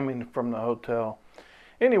 hamming from the hotel.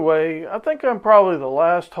 Anyway, I think I'm probably the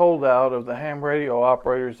last holdout of the ham radio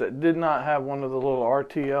operators that did not have one of the little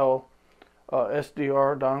RTL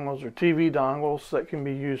SDR dongles or TV dongles that can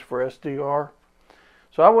be used for SDR.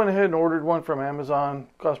 So I went ahead and ordered one from Amazon.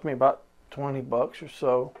 It cost me about $20 or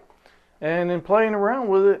so. And in playing around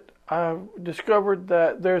with it, I discovered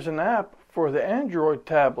that there's an app for the Android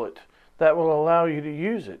tablet that will allow you to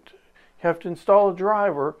use it. You have to install a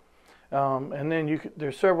driver, and then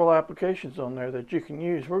there's several applications on there that you can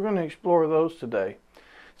use. We're going to explore those today.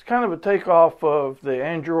 It's kind of a takeoff of the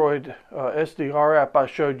Android SDR app I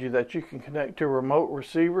showed you that you can connect to remote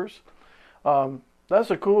receivers.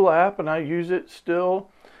 That's a cool app, and I use it still,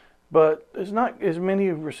 but there's not as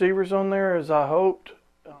many receivers on there as I hoped.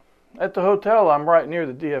 At the hotel, I'm right near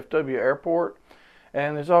the DFW airport,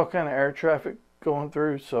 and there's all kind of air traffic going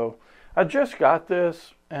through, so I just got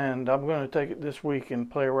this, and I'm going to take it this week and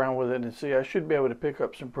play around with it and see. I should be able to pick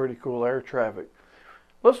up some pretty cool air traffic.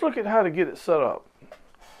 Let's look at how to get it set up.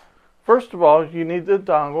 First of all, you need the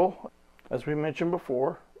dongle, as we mentioned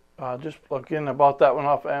before. Just plug in. I bought that one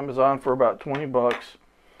off Amazon for about $20.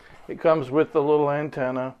 It comes with the little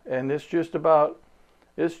antenna, and it's just about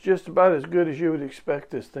as good as you would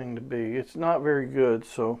expect this thing to be. It's not very good,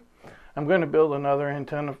 so I'm going to build another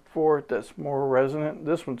antenna for it that's more resonant.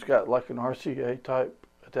 This one's got like an RCA type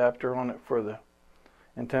adapter on it for the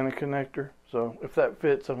antenna connector. So if that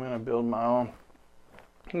fits, I'm going to build my own.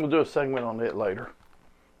 We'll do a segment on it later.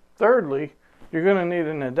 Thirdly, you're going to need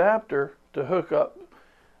an adapter to hook up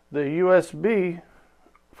the USB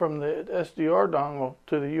from the SDR dongle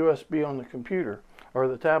to the USB on the computer, or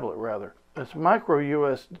the tablet rather. It's micro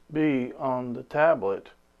USB on the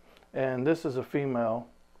tablet, and this is a female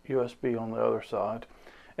USB on the other side.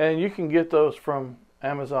 And you can get those from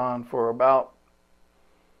Amazon for about,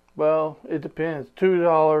 well, it depends,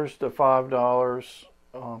 $2 to $5.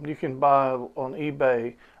 You can buy on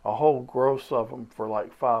eBay a whole gross of them for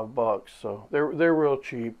like $5, so they're real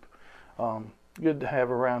cheap. good to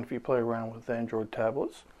have around if you play around with Android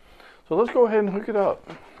tablets. So let's go ahead and hook it up.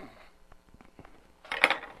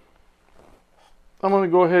 I'm going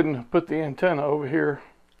to go ahead and put the antenna over here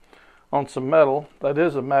on some metal. That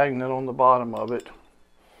is a magnet on the bottom of it,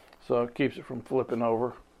 so it keeps it from flipping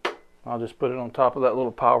over. I'll just put it on top of that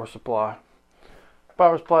little power supply.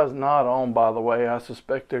 Power supply is not on, by the way. I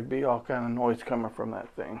suspect there'd be all kind of noise coming from that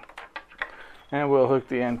thing. And we'll hook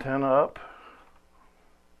the antenna up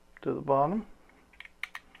to the bottom,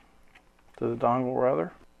 to the dongle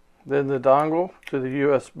rather. Then the dongle to the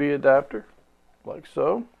USB adapter, like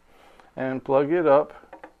so, and plug it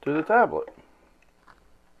up to the tablet.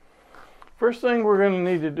 First thing we're going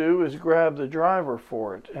to need to do is grab the driver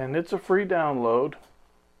for it, and it's a free download.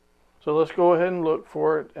 So let's go ahead and look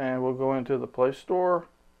for it, and we'll go into the Play Store,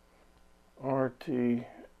 RTL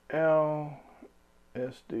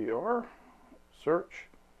SDR, search.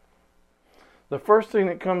 The first thing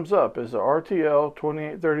that comes up is the RTL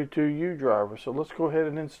 2832U driver, so let's go ahead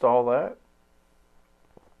and install that.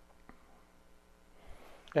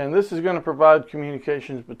 And this is going to provide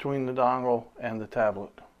communications between the dongle and the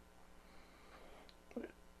tablet.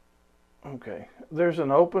 Okay, there's an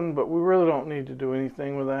open, but we really don't need to do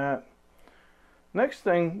anything with that. Next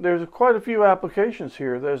thing, there's quite a few applications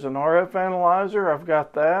here. There's an RF analyzer, I've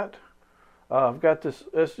got that. I've got this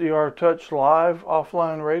SDR Touch Live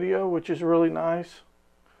offline radio, which is really nice.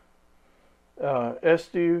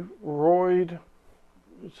 SD-Roid,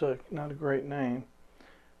 it's not a great name.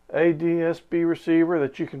 ADSB receiver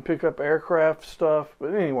that you can pick up aircraft stuff.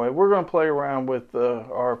 But anyway, we're going to play around with the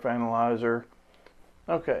RF analyzer.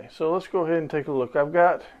 Okay, so let's go ahead and take a look.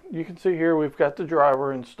 You can see here we've got the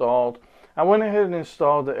driver installed. I went ahead and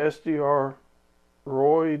installed the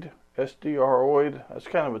SDR-Roid. That's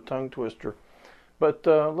kind of a tongue twister. But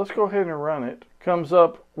let's go ahead and run it. Comes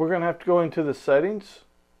up, we're going to have to go into the settings.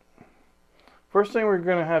 First thing we're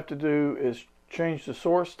going to have to do is change the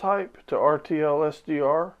source type to RTL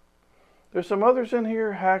SDR. There's some others in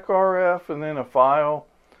here, hack RF, and then a file.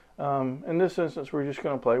 In this instance, we're just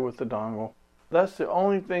going to play with the dongle. That's the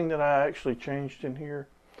only thing that I actually changed in here.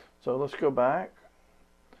 So let's go back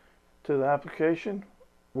to the application.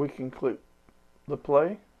 We can click the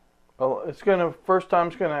play. First time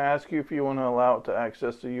it's going to ask you if you want to allow it to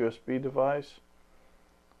access the USB device.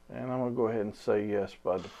 And I'm going to go ahead and say yes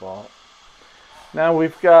by default. Now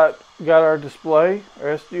we've got our display,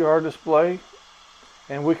 our SDR display,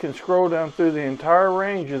 and we can scroll down through the entire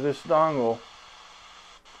range of this dongle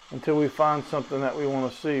until we find something that we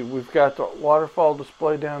want to see. We've got the waterfall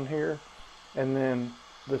display down here, and then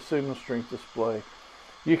the signal strength display.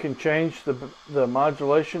 You can change the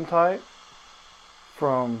modulation type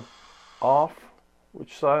from off,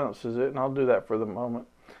 which silences it, and I'll do that for the moment.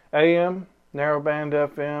 AM, narrowband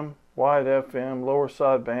FM, wide FM, lower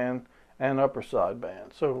sideband, and upper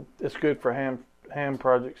sideband. So it's good for ham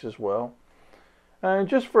projects as well. And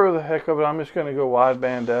just for the heck of it, I'm just going to go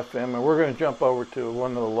wideband FM, and we're going to jump over to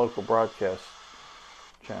one of the local broadcast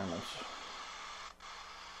channels.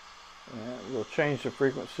 And we'll change the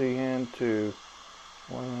frequency into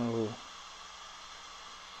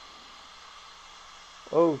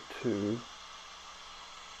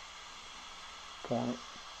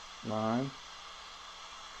 102.9.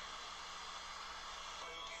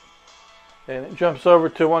 And it jumps over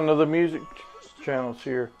to one of the music channels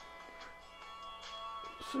here.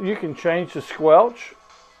 So you can change the squelch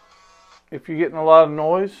if you're getting a lot of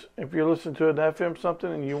noise. If you're listening to an FM something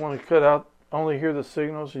and you want to cut out, only hear the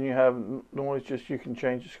signals and you have noise, you can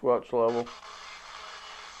change the squelch level.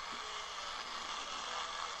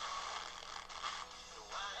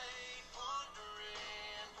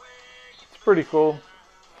 It's pretty cool.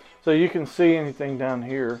 So you can see anything down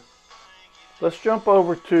here. Let's jump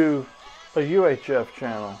over to a UHF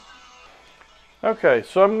channel. Okay,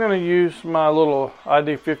 so I'm going to use my little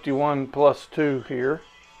ID51 plus 2 here,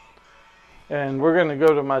 and we're going to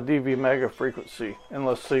go to my DV Mega frequency and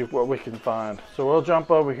let's see what we can find. So we'll jump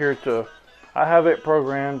over here to, I have it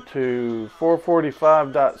programmed to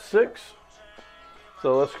 445.6,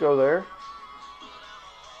 so let's go there.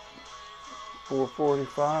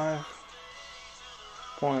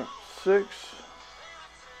 445.6.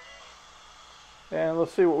 And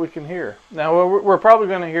let's see what we can hear. Now, we're probably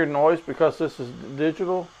going to hear noise because this is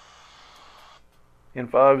digital in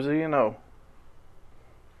 5Z and O.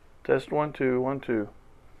 Test 1, 2, 1, 2.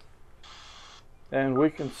 And we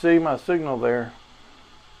can see my signal there.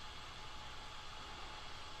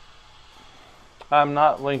 I'm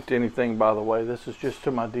not linked to anything, by the way. This is just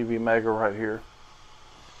to my DV Mega right here.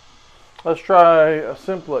 Let's try a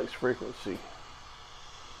simplex frequency.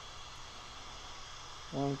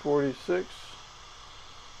 146.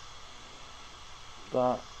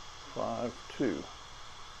 .52.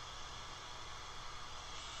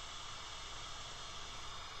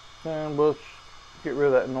 And we'll get rid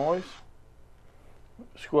of that noise.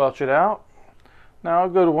 Squelch it out. Now I'll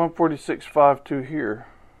go to 146.52 here.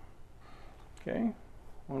 Okay,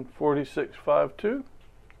 146.52.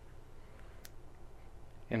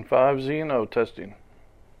 In 5Z&O testing.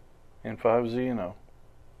 In 5Z&O.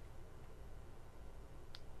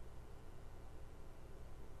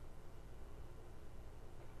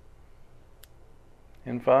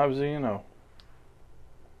 In 5Z&O.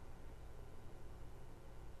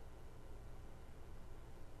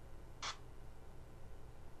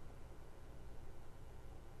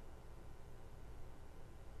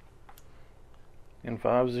 In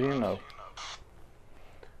 5Z&O.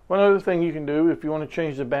 One other thing you can do if you want to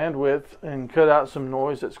change the bandwidth and cut out some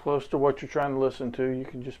noise that's close to what you're trying to listen to, you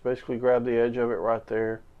can just basically grab the edge of it right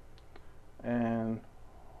there and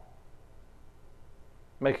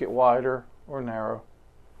make it wider or narrow.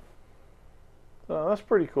 So that's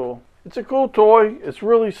pretty cool. It's a cool toy. It's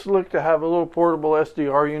really slick to have a little portable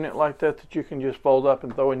SDR unit like that you can just fold up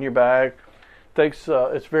and throw in your bag. It's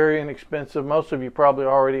very inexpensive. Most of you probably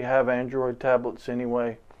already have Android tablets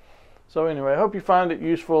anyway. So anyway, I hope you find it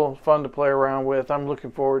useful, fun to play around with. I'm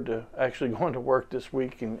looking forward to actually going to work this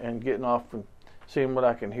week and getting off and seeing what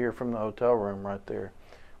I can hear from the hotel room right there.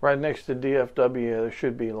 Right next to DFW, there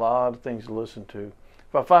should be a lot of things to listen to.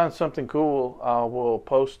 If I find something cool, I will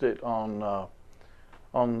post it on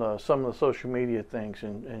some of the social media things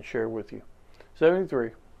and share with you.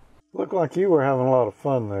 73. Looked like you were having a lot of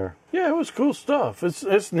fun there. Yeah, it was cool stuff.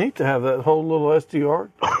 It's neat to have that whole little SDR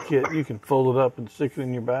kit. You can fold it up and stick it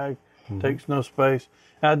in your bag. Takes no space.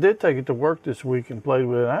 And I did take it to work this week and played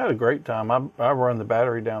with it. I had a great time. I run the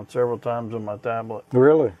battery down several times on my tablet.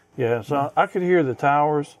 Really? Yeah, so I could hear the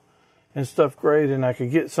towers and stuff great, and I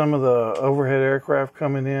could get some of the overhead aircraft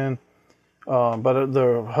coming in. But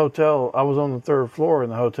the hotel, I was on the 3rd floor,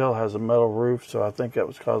 and the hotel has a metal roof, so I think that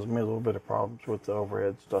was causing me a little bit of problems with the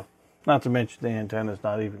overhead stuff. Not to mention the antenna's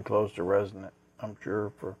not even close to resonant, I'm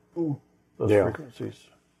sure, for those frequencies.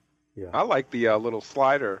 Yeah. I like the little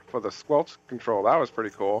slider for the squelch control. That was pretty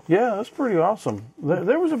cool. Yeah, that's pretty awesome.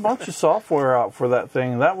 There was a bunch of software out for that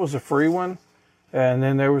thing. That was a free one, and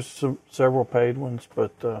then there was several paid ones.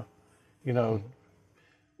 But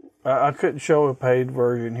I couldn't show a paid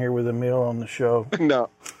version here with Emil on the show. No,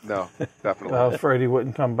 definitely. I was afraid he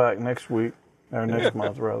wouldn't come back next week or next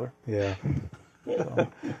month, rather. Yeah. So.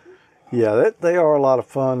 Yeah, they are a lot of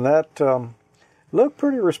fun. That looked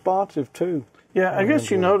pretty responsive too. Yeah, I guess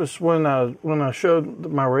you noticed when I showed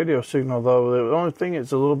my radio signal, though, the only thing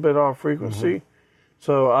is a little bit off frequency.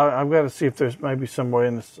 So I've got to see if there's maybe some way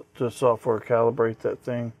in the software calibrate that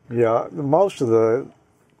thing. Yeah, most of the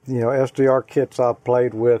SDR kits I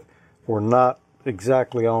played with were not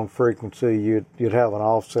exactly on frequency. You'd have an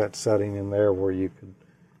offset setting in there where you could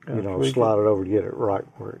slide it over to get it right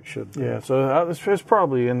where it should be. Yeah, so it's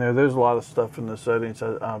probably in there. There's a lot of stuff in the settings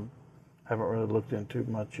I haven't really looked into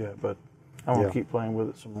much yet, but I want to keep playing with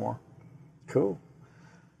it some more. Cool.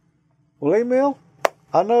 Well, Emil,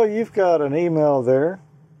 I know you've got an email there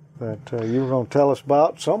that you were going to tell us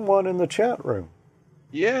about. Someone in the chat room.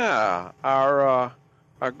 Yeah, our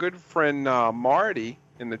good friend Marty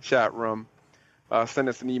in the chat room sent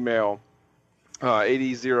us an email,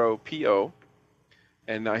 80PO,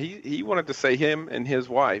 and he wanted to say him and his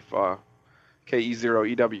wife,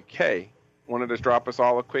 KE0EWK, wanted to drop us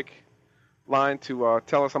all a quick line to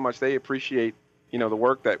tell us how much they appreciate, the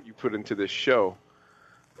work that you put into this show.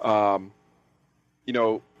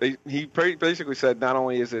 He basically said not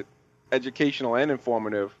only is it educational and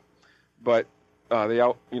informative, but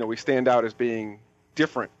we stand out as being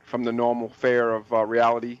different from the normal fare of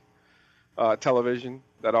reality television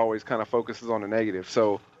that always kind of focuses on the negative.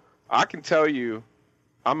 So I can tell you,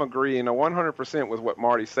 I'm agreeing 100% with what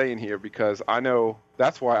Marty's saying here, because I know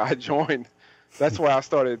that's why I joined. That's why I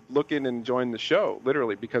started looking and joined the show,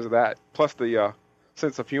 literally because of that. Plus the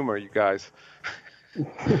sense of humor, you guys.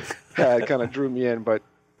 It kind of drew me in, but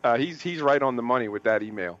he's right on the money with that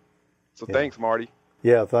email. So thanks, Marty.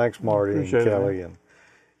 Yeah, thanks, Marty and Kelly. And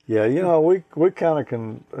we kind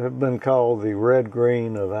of have been called the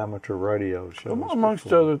red-green of amateur radio shows.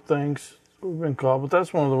 Amongst other things we've been called, but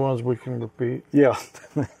that's one of the ones we can repeat. Yeah,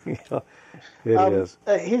 it is.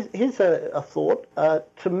 Here's a thought.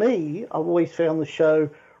 To me, I've always found the show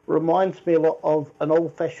reminds me a lot of an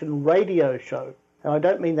old-fashioned radio show. And I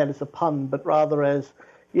don't mean that as a pun, but rather as,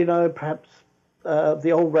 perhaps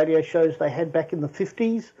the old radio shows they had back in the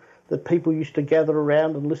 50s that people used to gather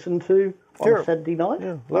around and listen to on a Saturday night.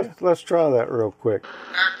 Yeah, let's try that real quick.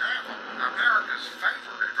 America's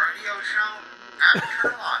favorite radio show,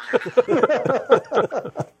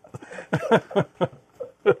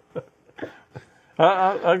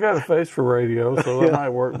 I got a face for radio, so it might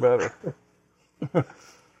work better.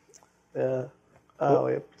 Yeah. Oh,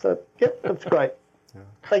 yeah. So, yep, that's great.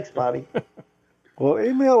 Thanks, Marty. Well,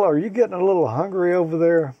 Emil, are you getting a little hungry over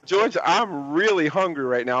there? George, I'm really hungry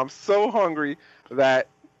right now. I'm so hungry that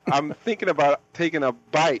I'm thinking about taking a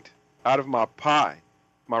bite out of my pie,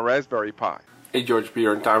 my Raspberry Pi. Hey, George,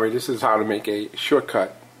 Peter, and Tommy. This is how to make a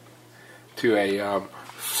shortcut to a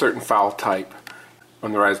certain file type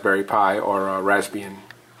on the Raspberry Pi or Raspbian.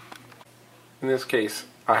 In this case,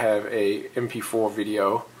 I have a MP4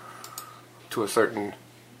 video to a certain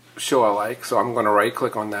show I like, so I'm going to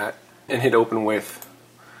right-click on that and hit Open With.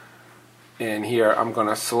 And here I'm going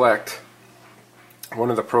to select one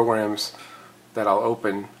of the programs that I'll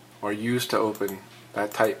open or use to open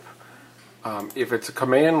that type. If it's a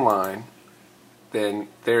command line, then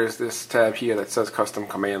there's this tab here that says Custom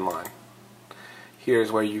Command Line.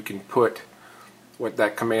 Here's where you can put what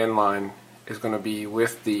that command line is going to be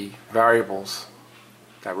with the variables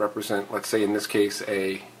that represent, let's say in this case,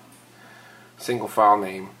 a single file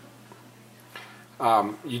name.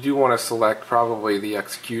 You do want to select probably the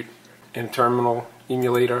execute in terminal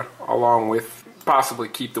emulator, along with possibly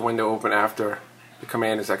keep the window open after the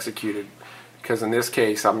command is executed, because in this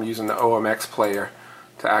case I'm using the OMX player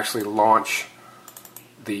to actually launch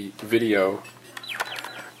the video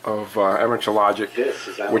of Amateur Logic,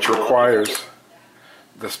 which requires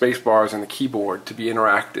the space bars and the keyboard to be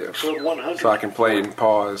interactive, so I can play and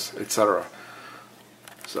pause, etc.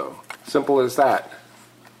 So simple as that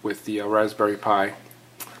with the Raspberry Pi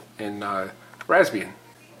and Raspbian.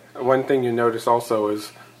 One thing you notice also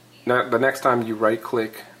is the next time you right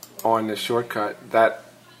click on the shortcut, that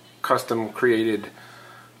custom created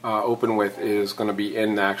Open With is going to be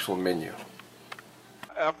in the actual menu.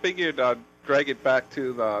 I figured I'd drag it back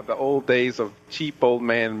to the old days of cheap old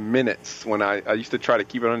man minutes when I used to try to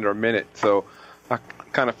keep it under a minute. So I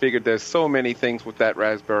kind of figured there's so many things with that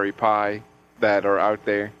Raspberry Pi that are out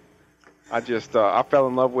there. I just I fell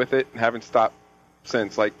in love with it and haven't stopped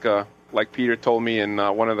since. Like Peter told me in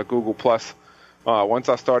one of the Google Plus, once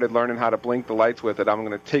I started learning how to blink the lights with it, I'm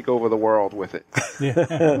going to take over the world with it.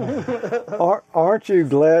 Aren't you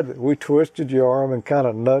glad that we twisted your arm and kind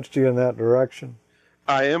of nudged you in that direction?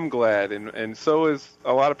 I am glad, and so is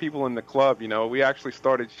a lot of people in the club. You know, we actually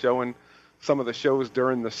started showing some of the shows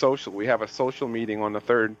during the social. We have a social meeting on the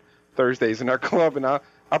third Thursdays in our club, and I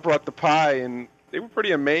brought the Pi, and they were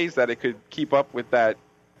pretty amazed that it could keep up with that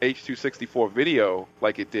H.264 video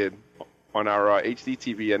like it did on our HD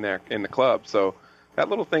TV in the club. So that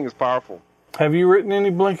little thing is powerful. Have you written any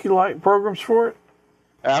Blinky Light programs for it?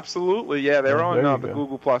 Absolutely, yeah. They're on the go.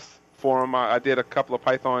 Google Plus forum. I did a couple of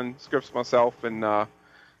Python scripts myself, and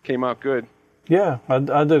came out good. Yeah, I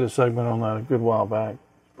did a segment on that a good while back.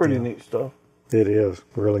 Pretty neat stuff. It is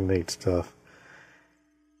really neat stuff.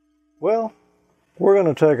 Well, we're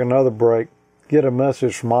going to take another break, get a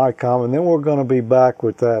message from ICOM, and then we're going to be back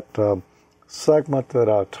with that segment that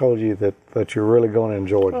I told you that you're really going to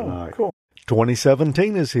enjoy tonight. Cool.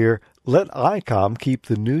 2017 is here. Let ICOM keep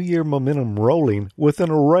the New Year momentum rolling with an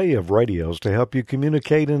array of radios to help you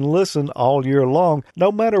communicate and listen all year long,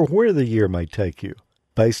 no matter where the year may take you.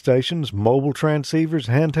 Base stations, mobile transceivers,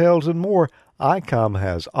 handhelds, and more, ICOM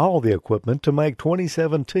has all the equipment to make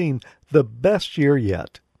 2017 the best year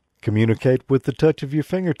yet. Communicate with the touch of your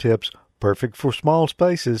fingertips, perfect for small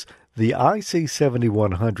spaces. The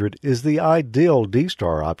IC7100 is the ideal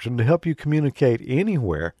D-Star option to help you communicate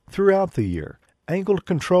anywhere throughout the year. Angled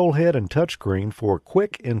control head and touchscreen for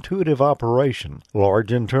quick, intuitive operation.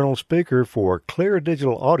 Large internal speaker for clear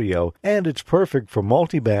digital audio, and it's perfect for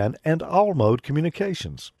multiband and all-mode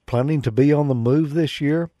communications. Planning to be on the move this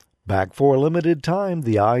year? Back for a limited time,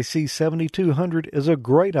 the IC7200 is a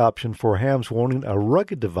great option for hams wanting a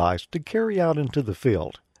rugged device to carry out into the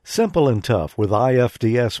field. Simple and tough with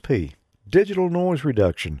IFDSP, digital noise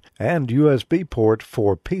reduction, and USB port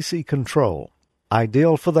for PC control.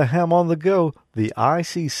 Ideal for the ham on the go, the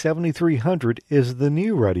IC7300 is the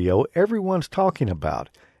new radio everyone's talking about.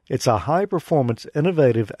 It's a high-performance,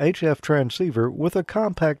 innovative HF transceiver with a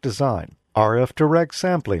compact design. RF direct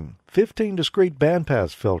sampling, 15 discrete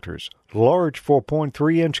bandpass filters, large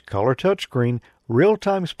 4.3-inch color touchscreen,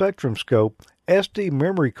 real-time spectrum scope, SD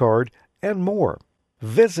memory card, and more.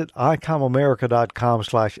 Visit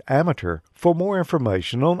ICOMAmerica.com/amateur for more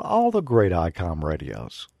information on all the great ICOM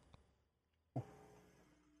radios.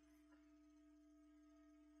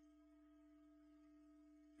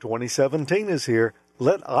 "2017 is here.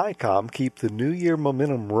 Let ICOM keep the New Year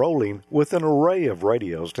momentum rolling with an array of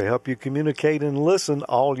radios to help you communicate and listen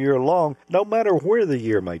all year long, no matter where the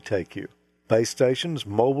year may take you. Base stations,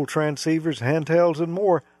 mobile transceivers, handhelds, and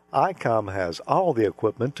more, ICOM has all the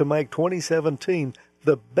equipment to make 2017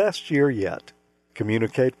 the best year yet.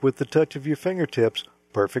 Communicate with the touch of your fingertips,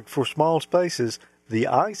 perfect for small spaces. The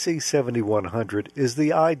IC7100 is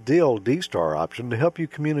the ideal D-Star option to help you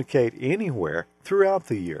communicate anywhere throughout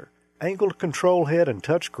the year. Angled control head and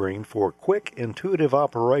touchscreen for quick, intuitive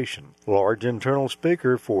operation. Large internal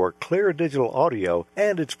speaker for clear digital audio,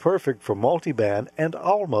 and it's perfect for multiband and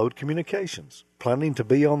all-mode communications. Planning to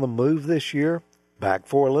be on the move this year? Back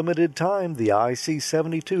for a limited time, the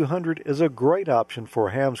IC7200 is a great option for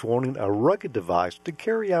hams wanting a rugged device to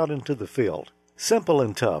carry out into the field. Simple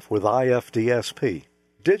and tough with IFDSP,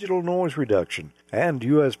 digital noise reduction, and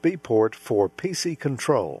USB port for PC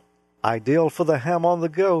control. Ideal for the ham on the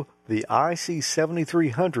go, the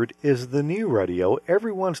IC7300 is the new radio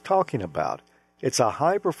everyone's talking about. It's a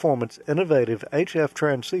high-performance, innovative HF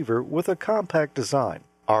transceiver with a compact design,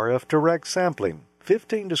 RF direct sampling,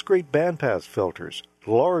 15 discrete bandpass filters,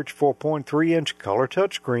 large 4.3-inch color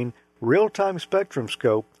touchscreen, real-time spectrum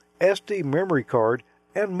scope, SD memory card,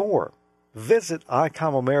 and more. Visit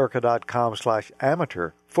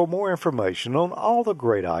ICOMAmerica.com/amateur for more information on all the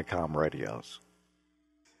great ICOM radios.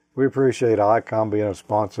 We appreciate ICOM being a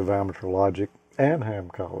sponsor of Amateur Logic and Ham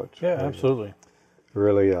College. Yeah, absolutely. It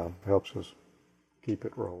really helps us keep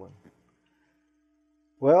it rolling.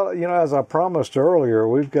 Well, as I promised earlier,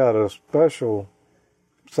 we've got a special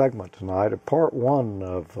segment tonight, a part one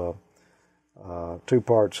of a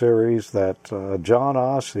two-part series that John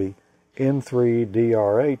Ossie,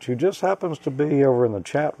 N3DRH, who just happens to be over in the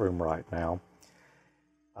chat room right now,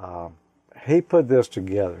 he put this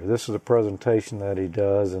together. This is a presentation that he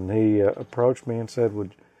does, and he approached me and said,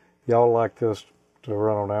 would y'all like this to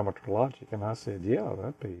run on Amateur Logic? And I said, yeah,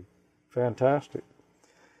 that'd be fantastic.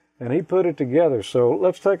 And he put it together. So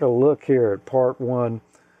let's take a look here at part one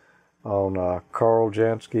on Carl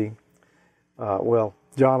Jansky. Well,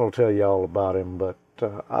 John will tell you all about him, but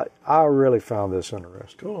I really found this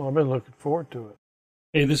interesting. Cool. I've been looking forward to it.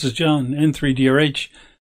 Hey, this is John, N3DRH,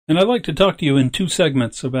 and I'd like to talk to you in two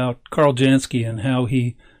segments about Carl Jansky and how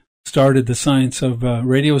he started the science of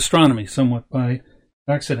radio astronomy, somewhat by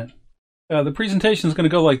accident. The presentation is going to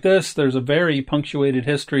go like this. There's a very punctuated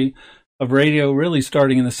history of radio, really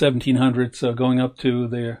starting in the 1700s, going up to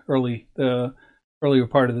the earlier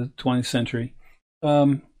part of the 20th century.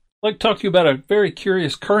 I'd like to talk to you about a very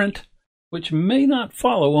curious current, which may not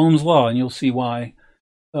follow Ohm's law, and you'll see why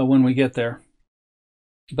when we get there.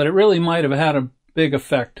 But it really might have had a big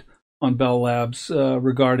effect on Bell Labs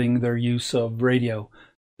regarding their use of radio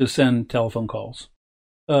to send telephone calls.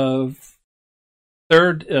 Third,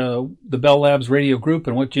 the Bell Labs radio group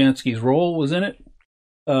and what Jansky's role was in it.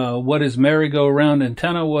 What his merry-go-round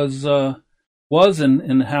antenna was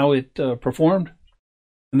and how it performed.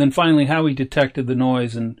 And then finally, how he detected the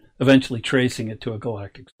noise and eventually tracing it to a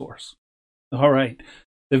galactic source. All right.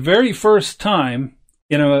 The very first time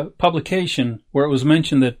in a publication where it was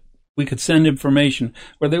mentioned that we could send information,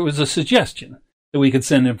 where there was a suggestion that we could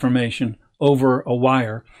send information over a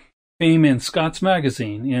wire, came in Scott's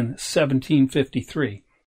Magazine in 1753.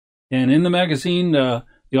 And in the magazine, the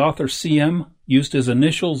author CM used his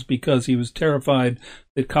initials because he was terrified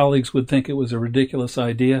that colleagues would think it was a ridiculous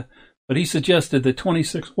idea. But he suggested that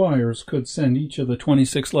 26 wires could send each of the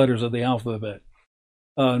 26 letters of the alphabet.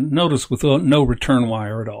 Notice with no return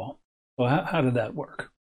wire at all. So how did that work?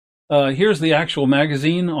 Here's the actual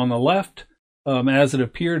magazine on the left as it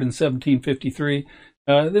appeared in 1753.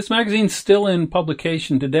 This magazine's still in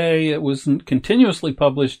publication today. It wasn't continuously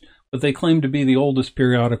published, but they claim to be the oldest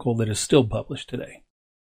periodical that is still published today.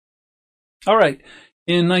 All right.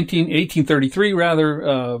 In 1833,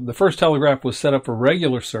 the first telegraph was set up for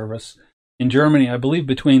regular service in Germany, I believe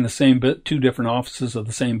between the two different offices of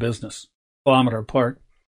the same business, kilometer apart.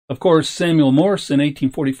 Of course, Samuel Morse in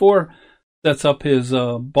 1844 sets up his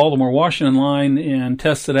Baltimore-Washington line and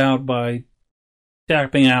tests it out by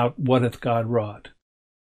tapping out "What hath God wrought."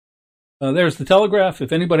 There's the telegraph.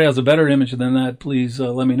 If anybody has a better image than that, please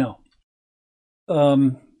let me know.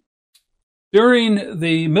 During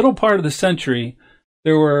the middle part of the century,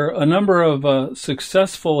 there were a number of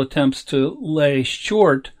successful attempts to lay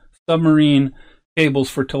short submarine cables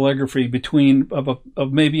for telegraphy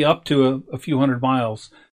of maybe up to a few hundred miles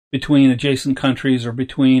between adjacent countries or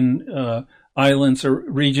between islands or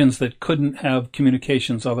regions that couldn't have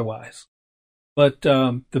communications otherwise. But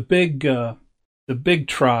the big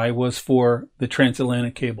try was for the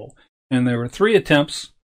transatlantic cable, and there were 3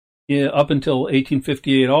 attempts up until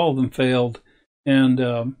 1858. All of them failed,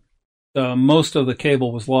 and most of the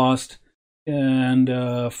cable was lost.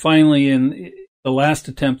 And finally, in the last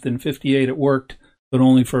attempt in 58, it worked, but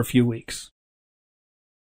only for a few weeks.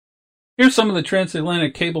 Here's some of the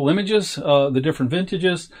transatlantic cable images, the different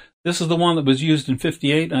vintages. This is the one that was used in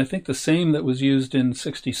 58, and I think the same that was used in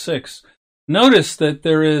 66. Notice that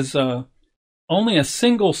there is only a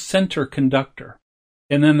single center conductor,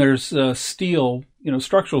 and then there's steel,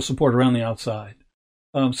 structural support around the outside.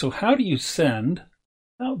 So how do you send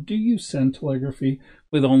telegraphy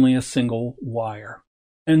with only a single wire?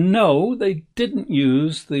 And no, they didn't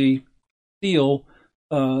use the steel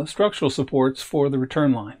structural supports for the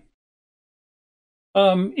return line.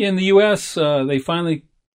 In the U.S., they finally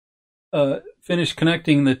finished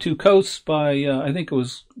connecting the two coasts by, I think it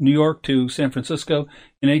was New York to San Francisco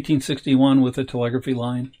in 1861 with a telegraphy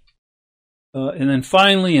line. And then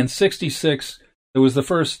finally in 66, there was the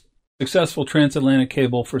first successful transatlantic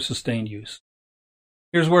cable for sustained use.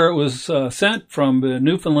 Here's where it was sent from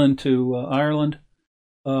Newfoundland to Ireland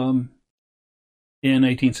in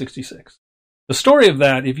 1866. The story of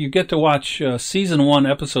that, if you get to watch Season 1,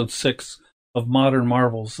 Episode 6 of Modern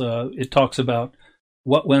Marvels, it talks about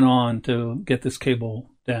what went on to get this cable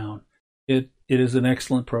down. It is an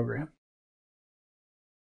excellent program.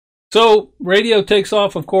 So radio takes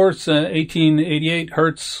off, of course. 1888,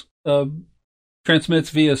 Hertz transmits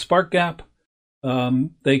via spark gap.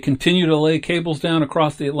 They continue to lay cables down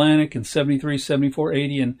across the Atlantic in 73, 74,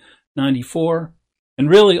 80, and 94. And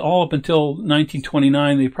really all up until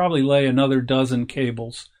 1929, they probably lay another dozen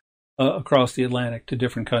cables across the Atlantic to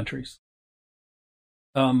different countries.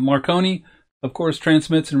 Marconi, of course,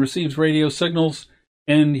 transmits and receives radio signals,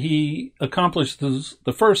 and he accomplished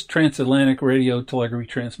the first transatlantic radio telegraphy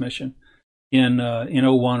transmission in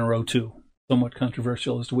 01 or 02. Somewhat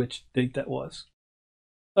controversial as to which date that was.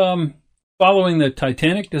 Following the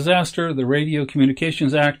Titanic disaster, the Radio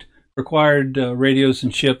Communications Act required radios in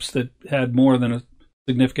ships that had more than a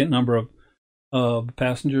significant number of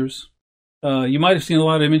passengers. You might have seen a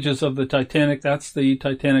lot of images of the Titanic. That's the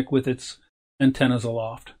Titanic with its antennas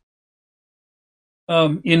aloft.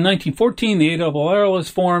 In 1914, the ARRL is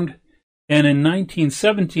formed, and in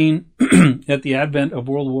 1917, at the advent of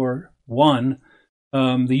World War I,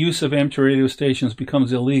 the use of amateur radio stations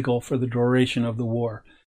becomes illegal for the duration of the war.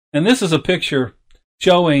 And this is a picture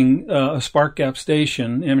showing a spark gap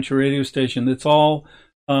station, amateur radio station, that's all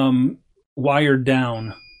wired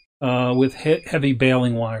down with heavy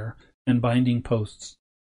baling wire and binding posts.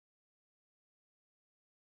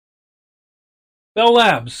 Bell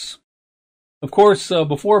Labs. Of course,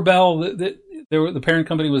 before Bell, the parent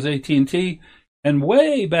company was AT&T, and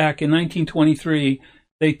way back in 1923,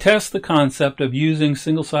 they test the concept of using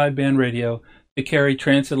single sideband radio to carry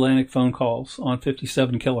transatlantic phone calls on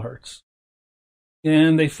 57 kilohertz.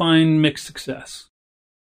 And they find mixed success.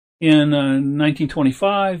 In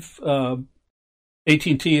 1925,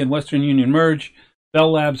 AT&T and Western Union merge.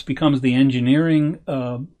 Bell Labs becomes the engineering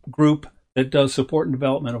group that does support and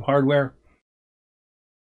development of hardware.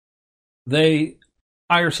 They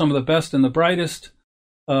hire some of the best and the brightest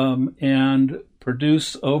and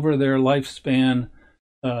produce over their lifespan,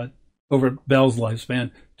 over Bell's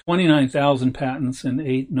lifespan, 29,000 patents and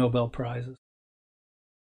 8 Nobel Prizes.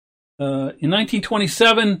 In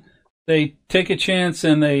 1927, they take a chance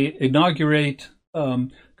and they inaugurate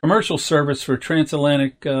commercial service for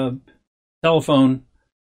transatlantic telephone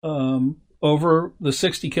over the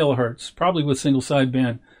 60 kilohertz, probably with single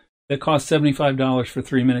sideband. That costs $75 for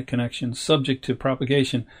 3-minute connections, subject to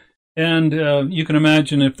propagation. And you can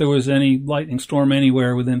imagine if there was any lightning storm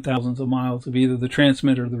anywhere within thousands of miles of either the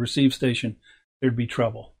transmit or the receive station, there'd be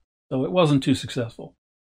trouble. So it wasn't too successful.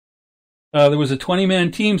 There was a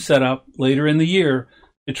 20-man team set up later in the year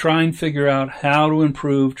to try and figure out how to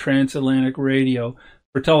improve transatlantic radio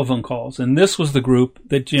for telephone calls. And this was the group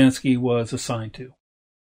that Jansky was assigned to.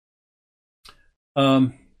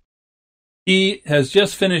 He has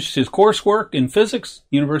just finished his coursework in physics,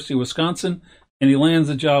 University of Wisconsin, and he lands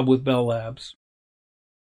a job with Bell Labs.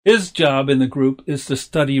 His job in the group is to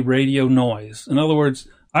study radio noise. In other words,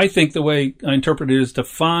 I think the way I interpret it is to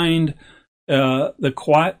find the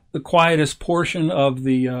quietest portion of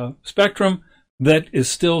the spectrum that is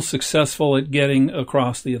still successful at getting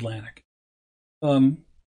across the Atlantic.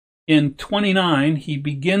 In 29, he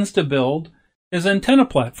begins to build his antenna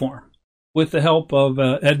platform with the help of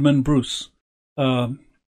Edmund Bruce.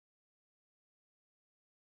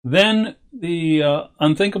 Then the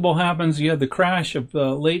unthinkable happens. You had the crash of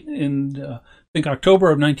late in, I think, October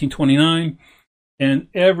of 1929, and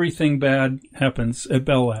everything bad happens at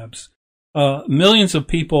Bell Labs. Millions of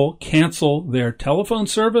people cancel their telephone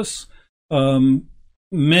service.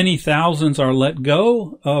 many thousands are let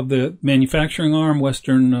go of the manufacturing arm,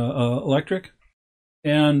 Western Electric,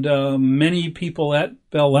 and many people at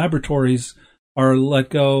Bell Laboratories are let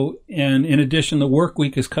go. And in addition, the work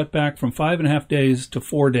week is cut back from 5.5 days to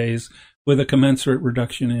 4 days, with a commensurate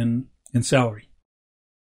reduction in salary.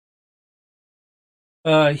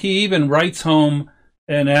 He even writes home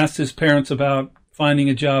and asks his parents about finding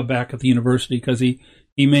a job back at the university, because he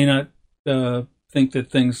may not think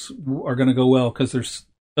that things are going to go well because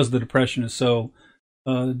the depression is so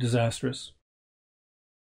disastrous.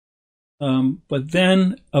 But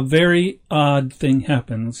then a very odd thing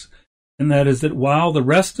happens, and that is that while the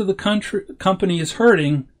rest of the company is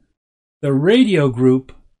hurting, the radio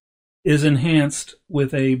group is enhanced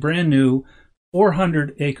with a brand new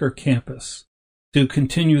 400-acre campus to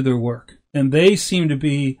continue their work. And they seem to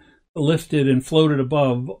be lifted and floated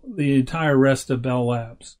above the entire rest of Bell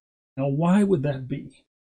Labs. Now, why would that be?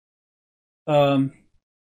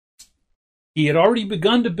 He had already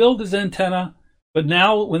begun to build his antenna, but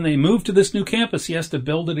now when they move to this new campus, he has to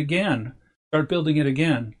build it again, start building it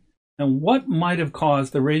again. And what might have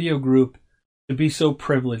caused the radio group to be so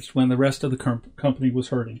privileged when the rest of the company was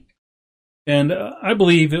hurting? And I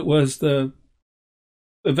believe it was the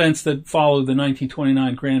events that followed the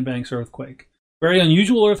 1929 Grand Banks earthquake. Very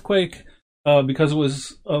unusual earthquake because it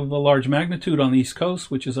was of a large magnitude on the East Coast,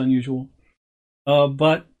 which is unusual.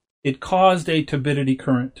 But it caused a turbidity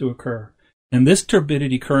current to occur. And this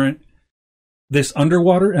turbidity current, this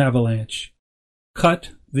underwater avalanche, cut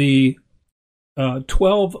the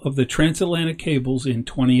 12 of the transatlantic cables in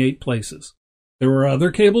 28 places. There were other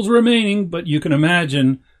cables remaining, but you can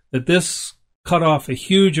imagine that this cut off a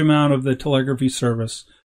huge amount of the telegraphy service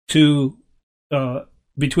to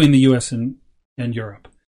between the U.S. and Europe.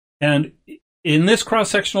 And in this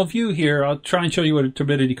cross-sectional view here, I'll try and show you what a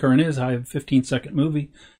turbidity current is. I have a 15-second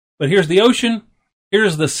movie. But here's the ocean.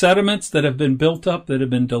 Here's the sediments that have been built up, that have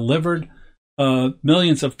been delivered.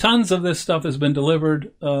 Millions of tons of this stuff has been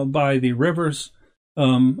delivered by the rivers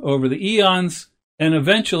over the eons. And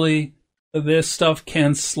eventually, this stuff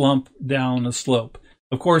can slump down a slope.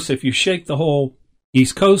 Of course, if you shake the whole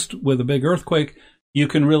East Coast with a big earthquake, you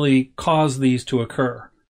can really cause these to occur.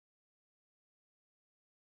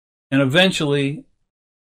 And eventually,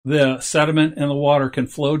 the sediment and the water can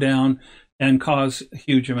flow down and cause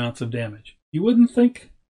huge amounts of damage. You wouldn't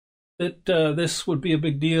think that this would be a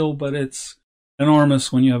big deal, but it's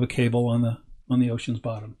enormous when you have a cable on the ocean's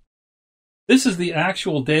bottom. This is the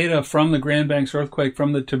actual data from the Grand Banks earthquake,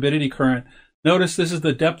 from the turbidity current. Notice this is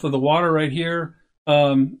the depth of the water right here.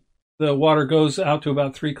 The water goes out to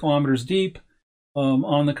about 3 kilometers deep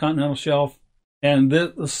on the continental shelf. And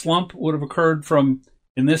the slump would have occurred from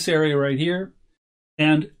in this area right here.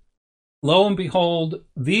 And lo and behold,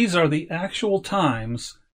 these are the actual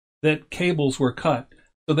times that cables were cut.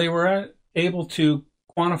 So they were able to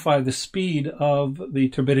quantify the speed of the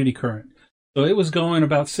turbidity current. So it was going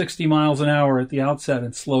about 60 miles an hour at the outset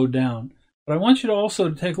and slowed down. But I want you to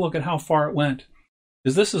also take a look at how far it went,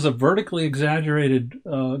 because this is a vertically exaggerated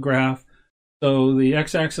graph, so the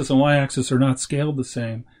x-axis and y-axis are not scaled the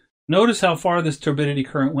same. Notice how far this turbidity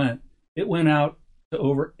current went. It went out to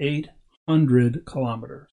over 800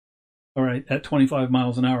 kilometers, all right, at 25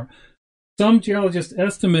 miles an hour. Some geologists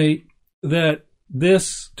estimate that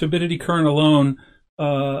this turbidity current alone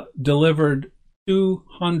delivered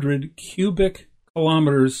 200 cubic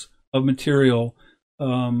kilometers of material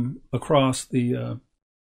across the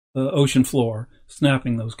ocean floor,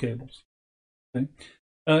 snapping those cables. Okay.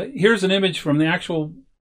 Here's an image from the actual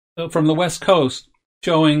from the West Coast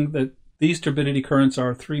showing that these turbidity currents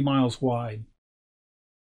are 3 miles wide.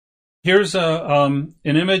 Here's an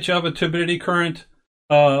image of a turbidity current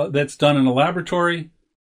that's done in a laboratory.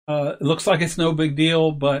 It looks like it's no big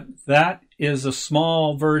deal, but that is a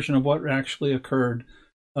small version of what actually occurred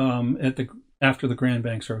after the Grand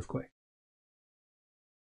Banks earthquake.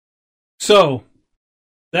 So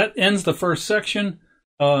that ends the first section.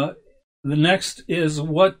 The next is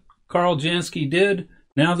what Carl Jansky did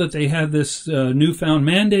now that they had this newfound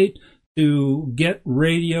mandate to get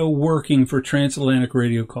radio working for transatlantic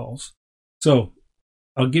radio calls. So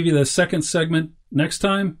I'll give you the second segment next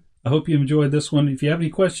time. I hope you enjoyed this one. If you have any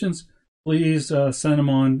questions, please send them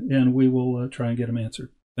on, and we will try and get them answered.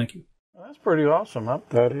 Thank you. That's pretty awesome.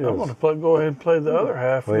 That is. I want to go ahead and play the other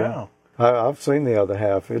half now. I've seen the other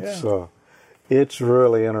half. It's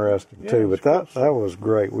really interesting too. But that was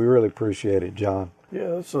great. We really appreciate it, John.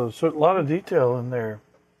 Yeah, there's a lot of detail in there.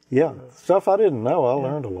 Yeah, stuff I didn't know. I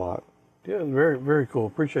learned a lot. Yeah, very, very cool.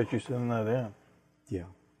 Appreciate you sending that in. Yeah,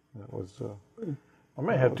 that was. I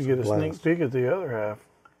may have to get a sneak peek at the other half.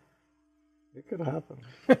 It could happen.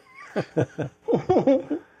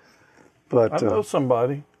 But I know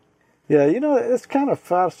somebody. Yeah, you know, it's kind of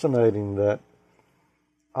fascinating that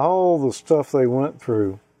all the stuff they went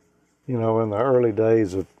through, you know, in the early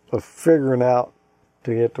days of figuring out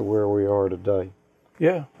to get to where we are today.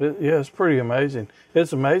 Yeah, it's pretty amazing.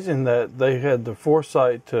 It's amazing that they had the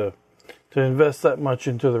foresight to invest that much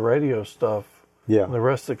into the radio stuff. Yeah. The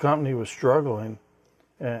rest of the company was struggling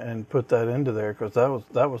and put that into there because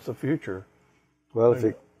that was the future. Well,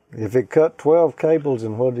 if it cut 12 cables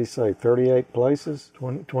in, what did he say, 38 places?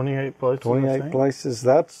 28 places. 28 places,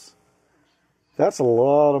 that's a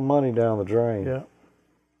lot of money down the drain. Yeah.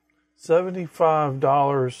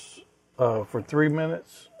 $75 for 3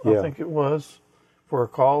 minutes, I think it was, for a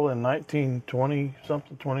call in 1920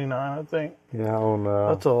 something, 29, I think. Yeah,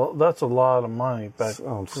 on that's a lot of money back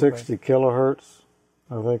on 60 kilohertz,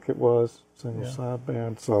 I think it was, single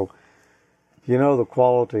sideband. So, you know, the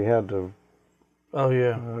quality had to. Oh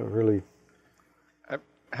yeah, really.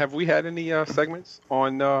 Have we had any segments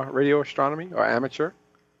on radio astronomy or amateur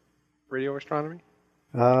radio astronomy?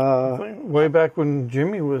 I think way back when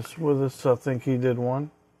Jimmy was with us, I think he did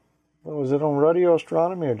one. Was it on radio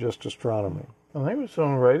astronomy or just astronomy? I think it was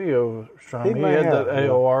on radio astronomy. He had that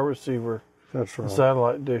AOR receiver. That's right.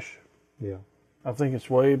 Satellite dish. Yeah. I think it's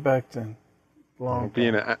way back then.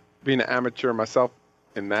 Being an amateur myself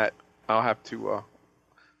in that, I'll have to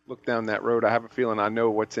look down that road. I have a feeling I know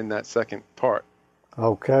what's in that second part.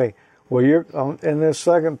 Okay. Well, you're in this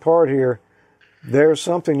second part here. There's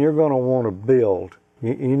something you're going to want to build.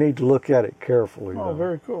 You need to look at it carefully. Oh,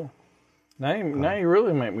 very cool. Now you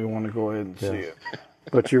really make me want to go ahead and see it.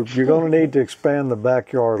 But you're going to need to expand the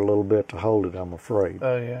backyard a little bit to hold it, I'm afraid.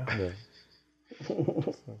 Oh, yeah.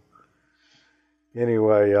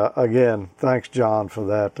 Anyway, again, thanks, John, for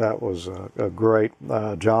that. That was a great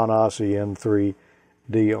John Ossie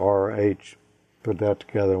N3DRH put that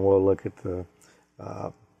together, and we'll look at the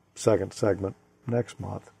second segment next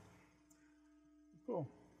month. Cool.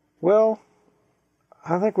 Well,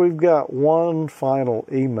 I think we've got one final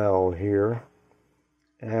email here,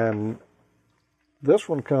 and this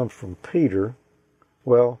one comes from Peter.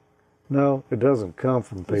 Well, no, it doesn't come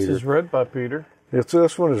from Peter. This is read by Peter.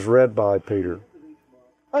 This one is read by Peter.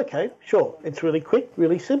 Okay, sure. It's really quick,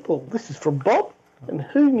 really simple. This is from Bob. And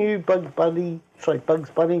who knew Bugs Bunny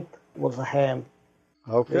was a ham?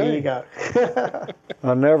 Okay. There you go.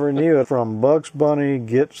 I never knew it. From Bugs Bunny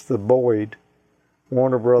Gets the Boyd,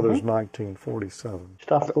 Warner Brothers, 1947.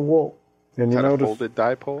 Stuff the wall. And you notice, a folded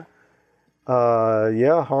dipole?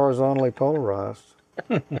 Yeah, horizontally polarized.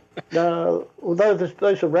 No, although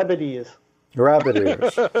those are rabbit ears. Rabbit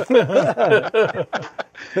ears.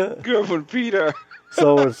 Good one, Peter.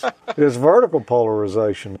 So it's vertical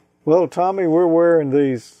polarization. Well, Tommy, we're wearing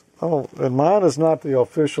these. Oh, and mine is not the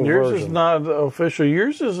official version. Yours is not official.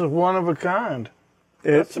 Yours is one of a kind.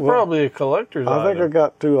 It's probably a collector's item. I think I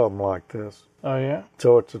got two of them like this. Oh, yeah?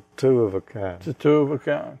 So it's a two of a kind. It's a two of a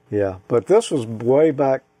kind. Yeah, but this was way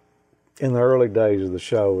back in the early days of the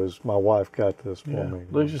show. As my wife got this for me.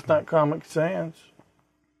 At least it's not Comic Sans.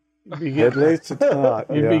 At least it's not.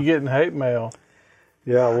 You'd be getting hate mail.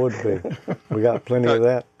 Yeah, it would be. We got plenty of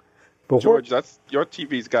that. But George, your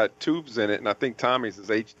TV's got tubes in it, and I think Tommy's is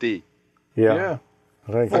HD. Yeah.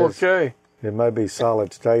 I think 4K. It may be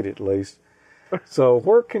solid state at least. So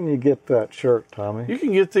where can you get that shirt, Tommy? You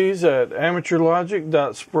can get these at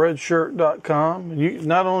amateurlogic.spreadshirt.com.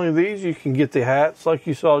 Not only these, you can get the hats like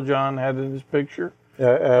you saw John had in his picture.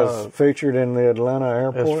 As featured in the Atlanta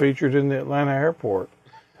airport? As featured in the Atlanta airport.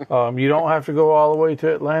 You don't have to go all the way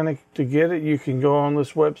to Atlanta to get it. You can go on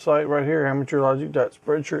this website right here,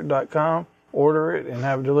 amateurlogic.spreadshirt.com, order it, and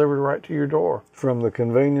have it delivered right to your door. From the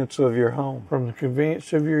convenience of your home. From the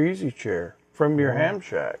convenience of your easy chair. From your ham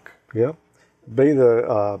shack. Yep. Be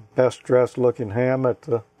the best dressed looking ham at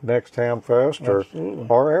the next ham fest or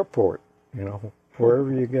airport,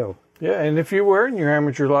 wherever you go. Yeah, and if you're wearing your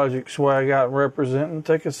Amateur Logic swag out and representing,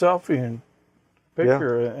 take a selfie and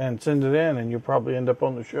picture and send it in, and you'll probably end up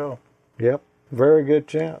on the show. Yep, very good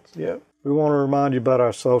chance. Yep. We want to remind you about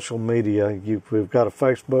our social media. We've got a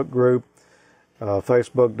Facebook group,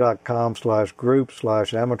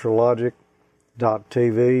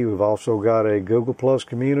 facebook.com/group/amateurlogic.tv. We've also got a Google Plus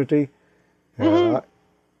community, and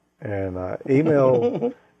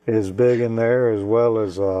email is big in there, as well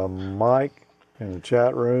as Mike in the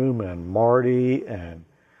chat room, and Marty, and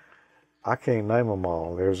I can't name them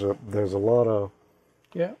all. There's a lot of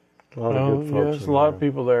good folks. There's a lot of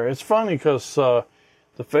people there. It's funny because the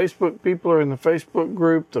Facebook people are in the Facebook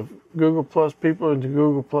group, the Google Plus people are in the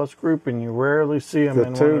Google Plus group, and you rarely see them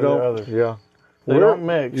in one or the other. Yeah. They don't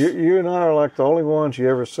mix. You and I are like the only ones you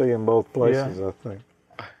ever see in both places, I think.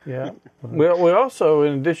 Yeah. We also,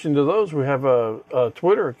 in addition to those, we have a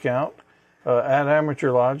Twitter account at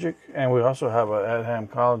Amateur Logic, and we also have a at Ham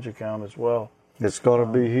College account as well. It's going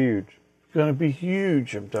to be huge. It's going to be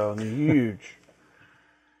huge, I'm telling you, huge.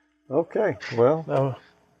 Okay, well.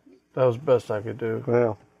 That was the best I could do.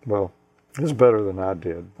 Well, it's better than I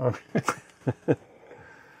did. Okay.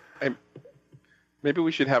 Hey, maybe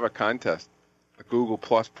we should have a contest, the Google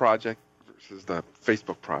Plus project versus the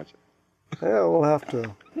Facebook project. Yeah, we'll have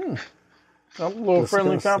to. A little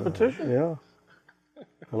friendly competition. Yeah.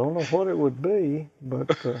 I don't know what it would be,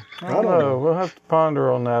 but I don't know. We'll have to ponder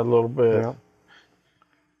on that a little bit. Yeah.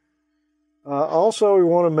 Also, we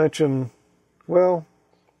want to mention, that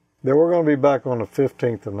we're going to be back on the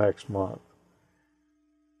 15th of next month.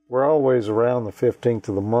 We're always around the 15th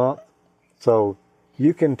of the month, so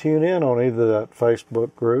you can tune in on either that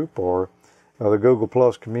Facebook group or the Google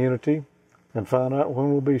Plus community and find out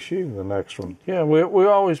when we'll be shooting the next one. Yeah, we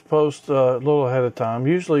always post a little ahead of time,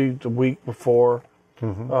 usually the week before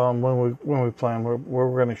when we plan where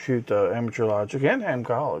we're going to shoot Amateur Logic and Ham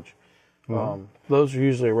College. Those are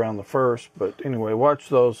usually around the 1st, but anyway, watch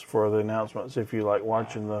those for the announcements if you like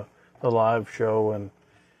watching the live show and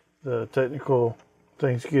the technical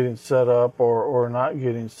things getting set up or not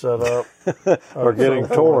getting set up. Or getting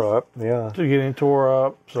tore up, yeah. Getting tore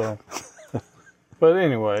up, so... But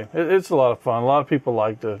anyway, it's a lot of fun. A lot of people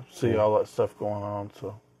like to see all that stuff going on.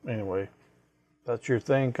 So anyway, that's your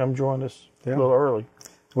thing. Come join us a little early.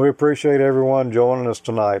 We appreciate everyone joining us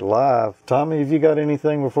tonight live. Tommy, have you got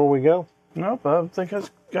anything before we go? Nope, I think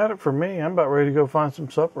that's got it for me. I'm about ready to go find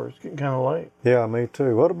some supper. It's getting kind of late. Yeah, me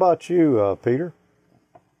too. What about you, Peter?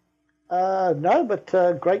 No,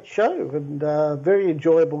 but great show and very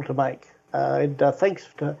enjoyable to make. And thanks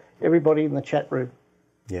to everybody in the chat room.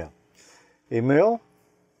 Yeah. Emil?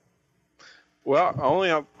 Well,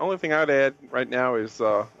 only thing I'd add right now is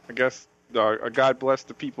I guess God bless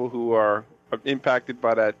the people who are impacted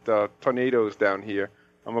by that tornadoes down here.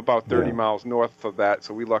 I'm about 30 miles north of that,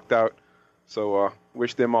 so we lucked out. So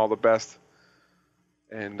wish them all the best.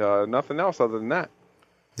 And nothing else other than that.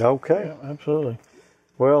 Okay. Yeah, absolutely.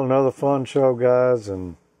 Well, another fun show, guys,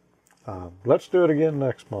 and let's do it again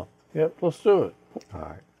next month. Yep, let's do it. All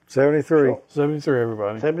right. 73. 73,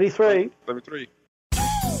 everybody. 73. 73.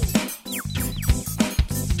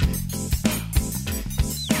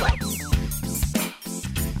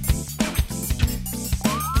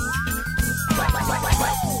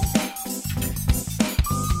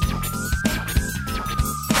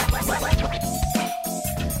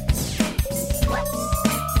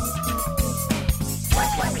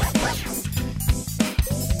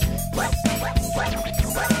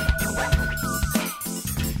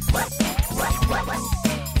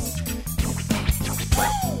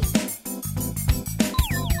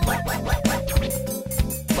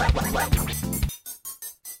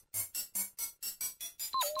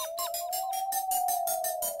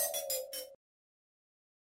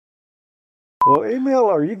 Well, Emil,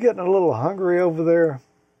 are you getting a little hungry over there?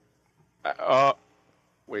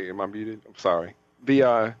 Wait, am I muted? I'm sorry.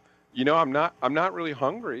 I'm not really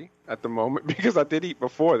hungry at the moment because I did eat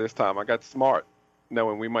before this time. I got smart,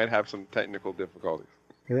 knowing we might have some technical difficulties.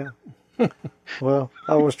 Yeah. Well,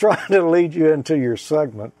 I was trying to lead you into your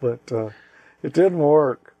segment, but it didn't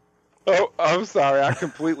work. Oh, I'm sorry. I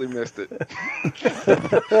completely missed it.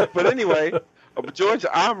 But anyway, George,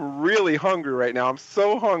 I'm really hungry right now. I'm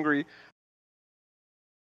so hungry.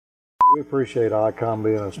 We appreciate ICOM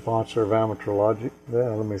being a sponsor of Amateur Logic. Yeah,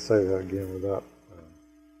 let me say that again without...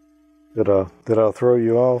 Did I throw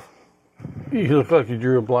you off? You look like you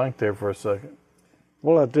drew a blank there for a second.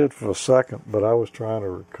 Well, I did for a second, but I was trying to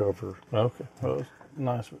recover. Okay. Well,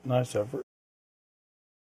 nice effort.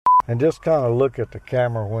 And just kind of look at the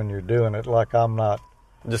camera when you're doing it like I'm not...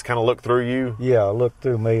 Just kind of look through you? Yeah, look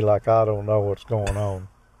through me like I don't know what's going on.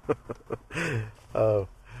 That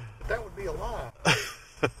would be a lie.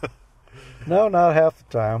 No, not half the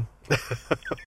time.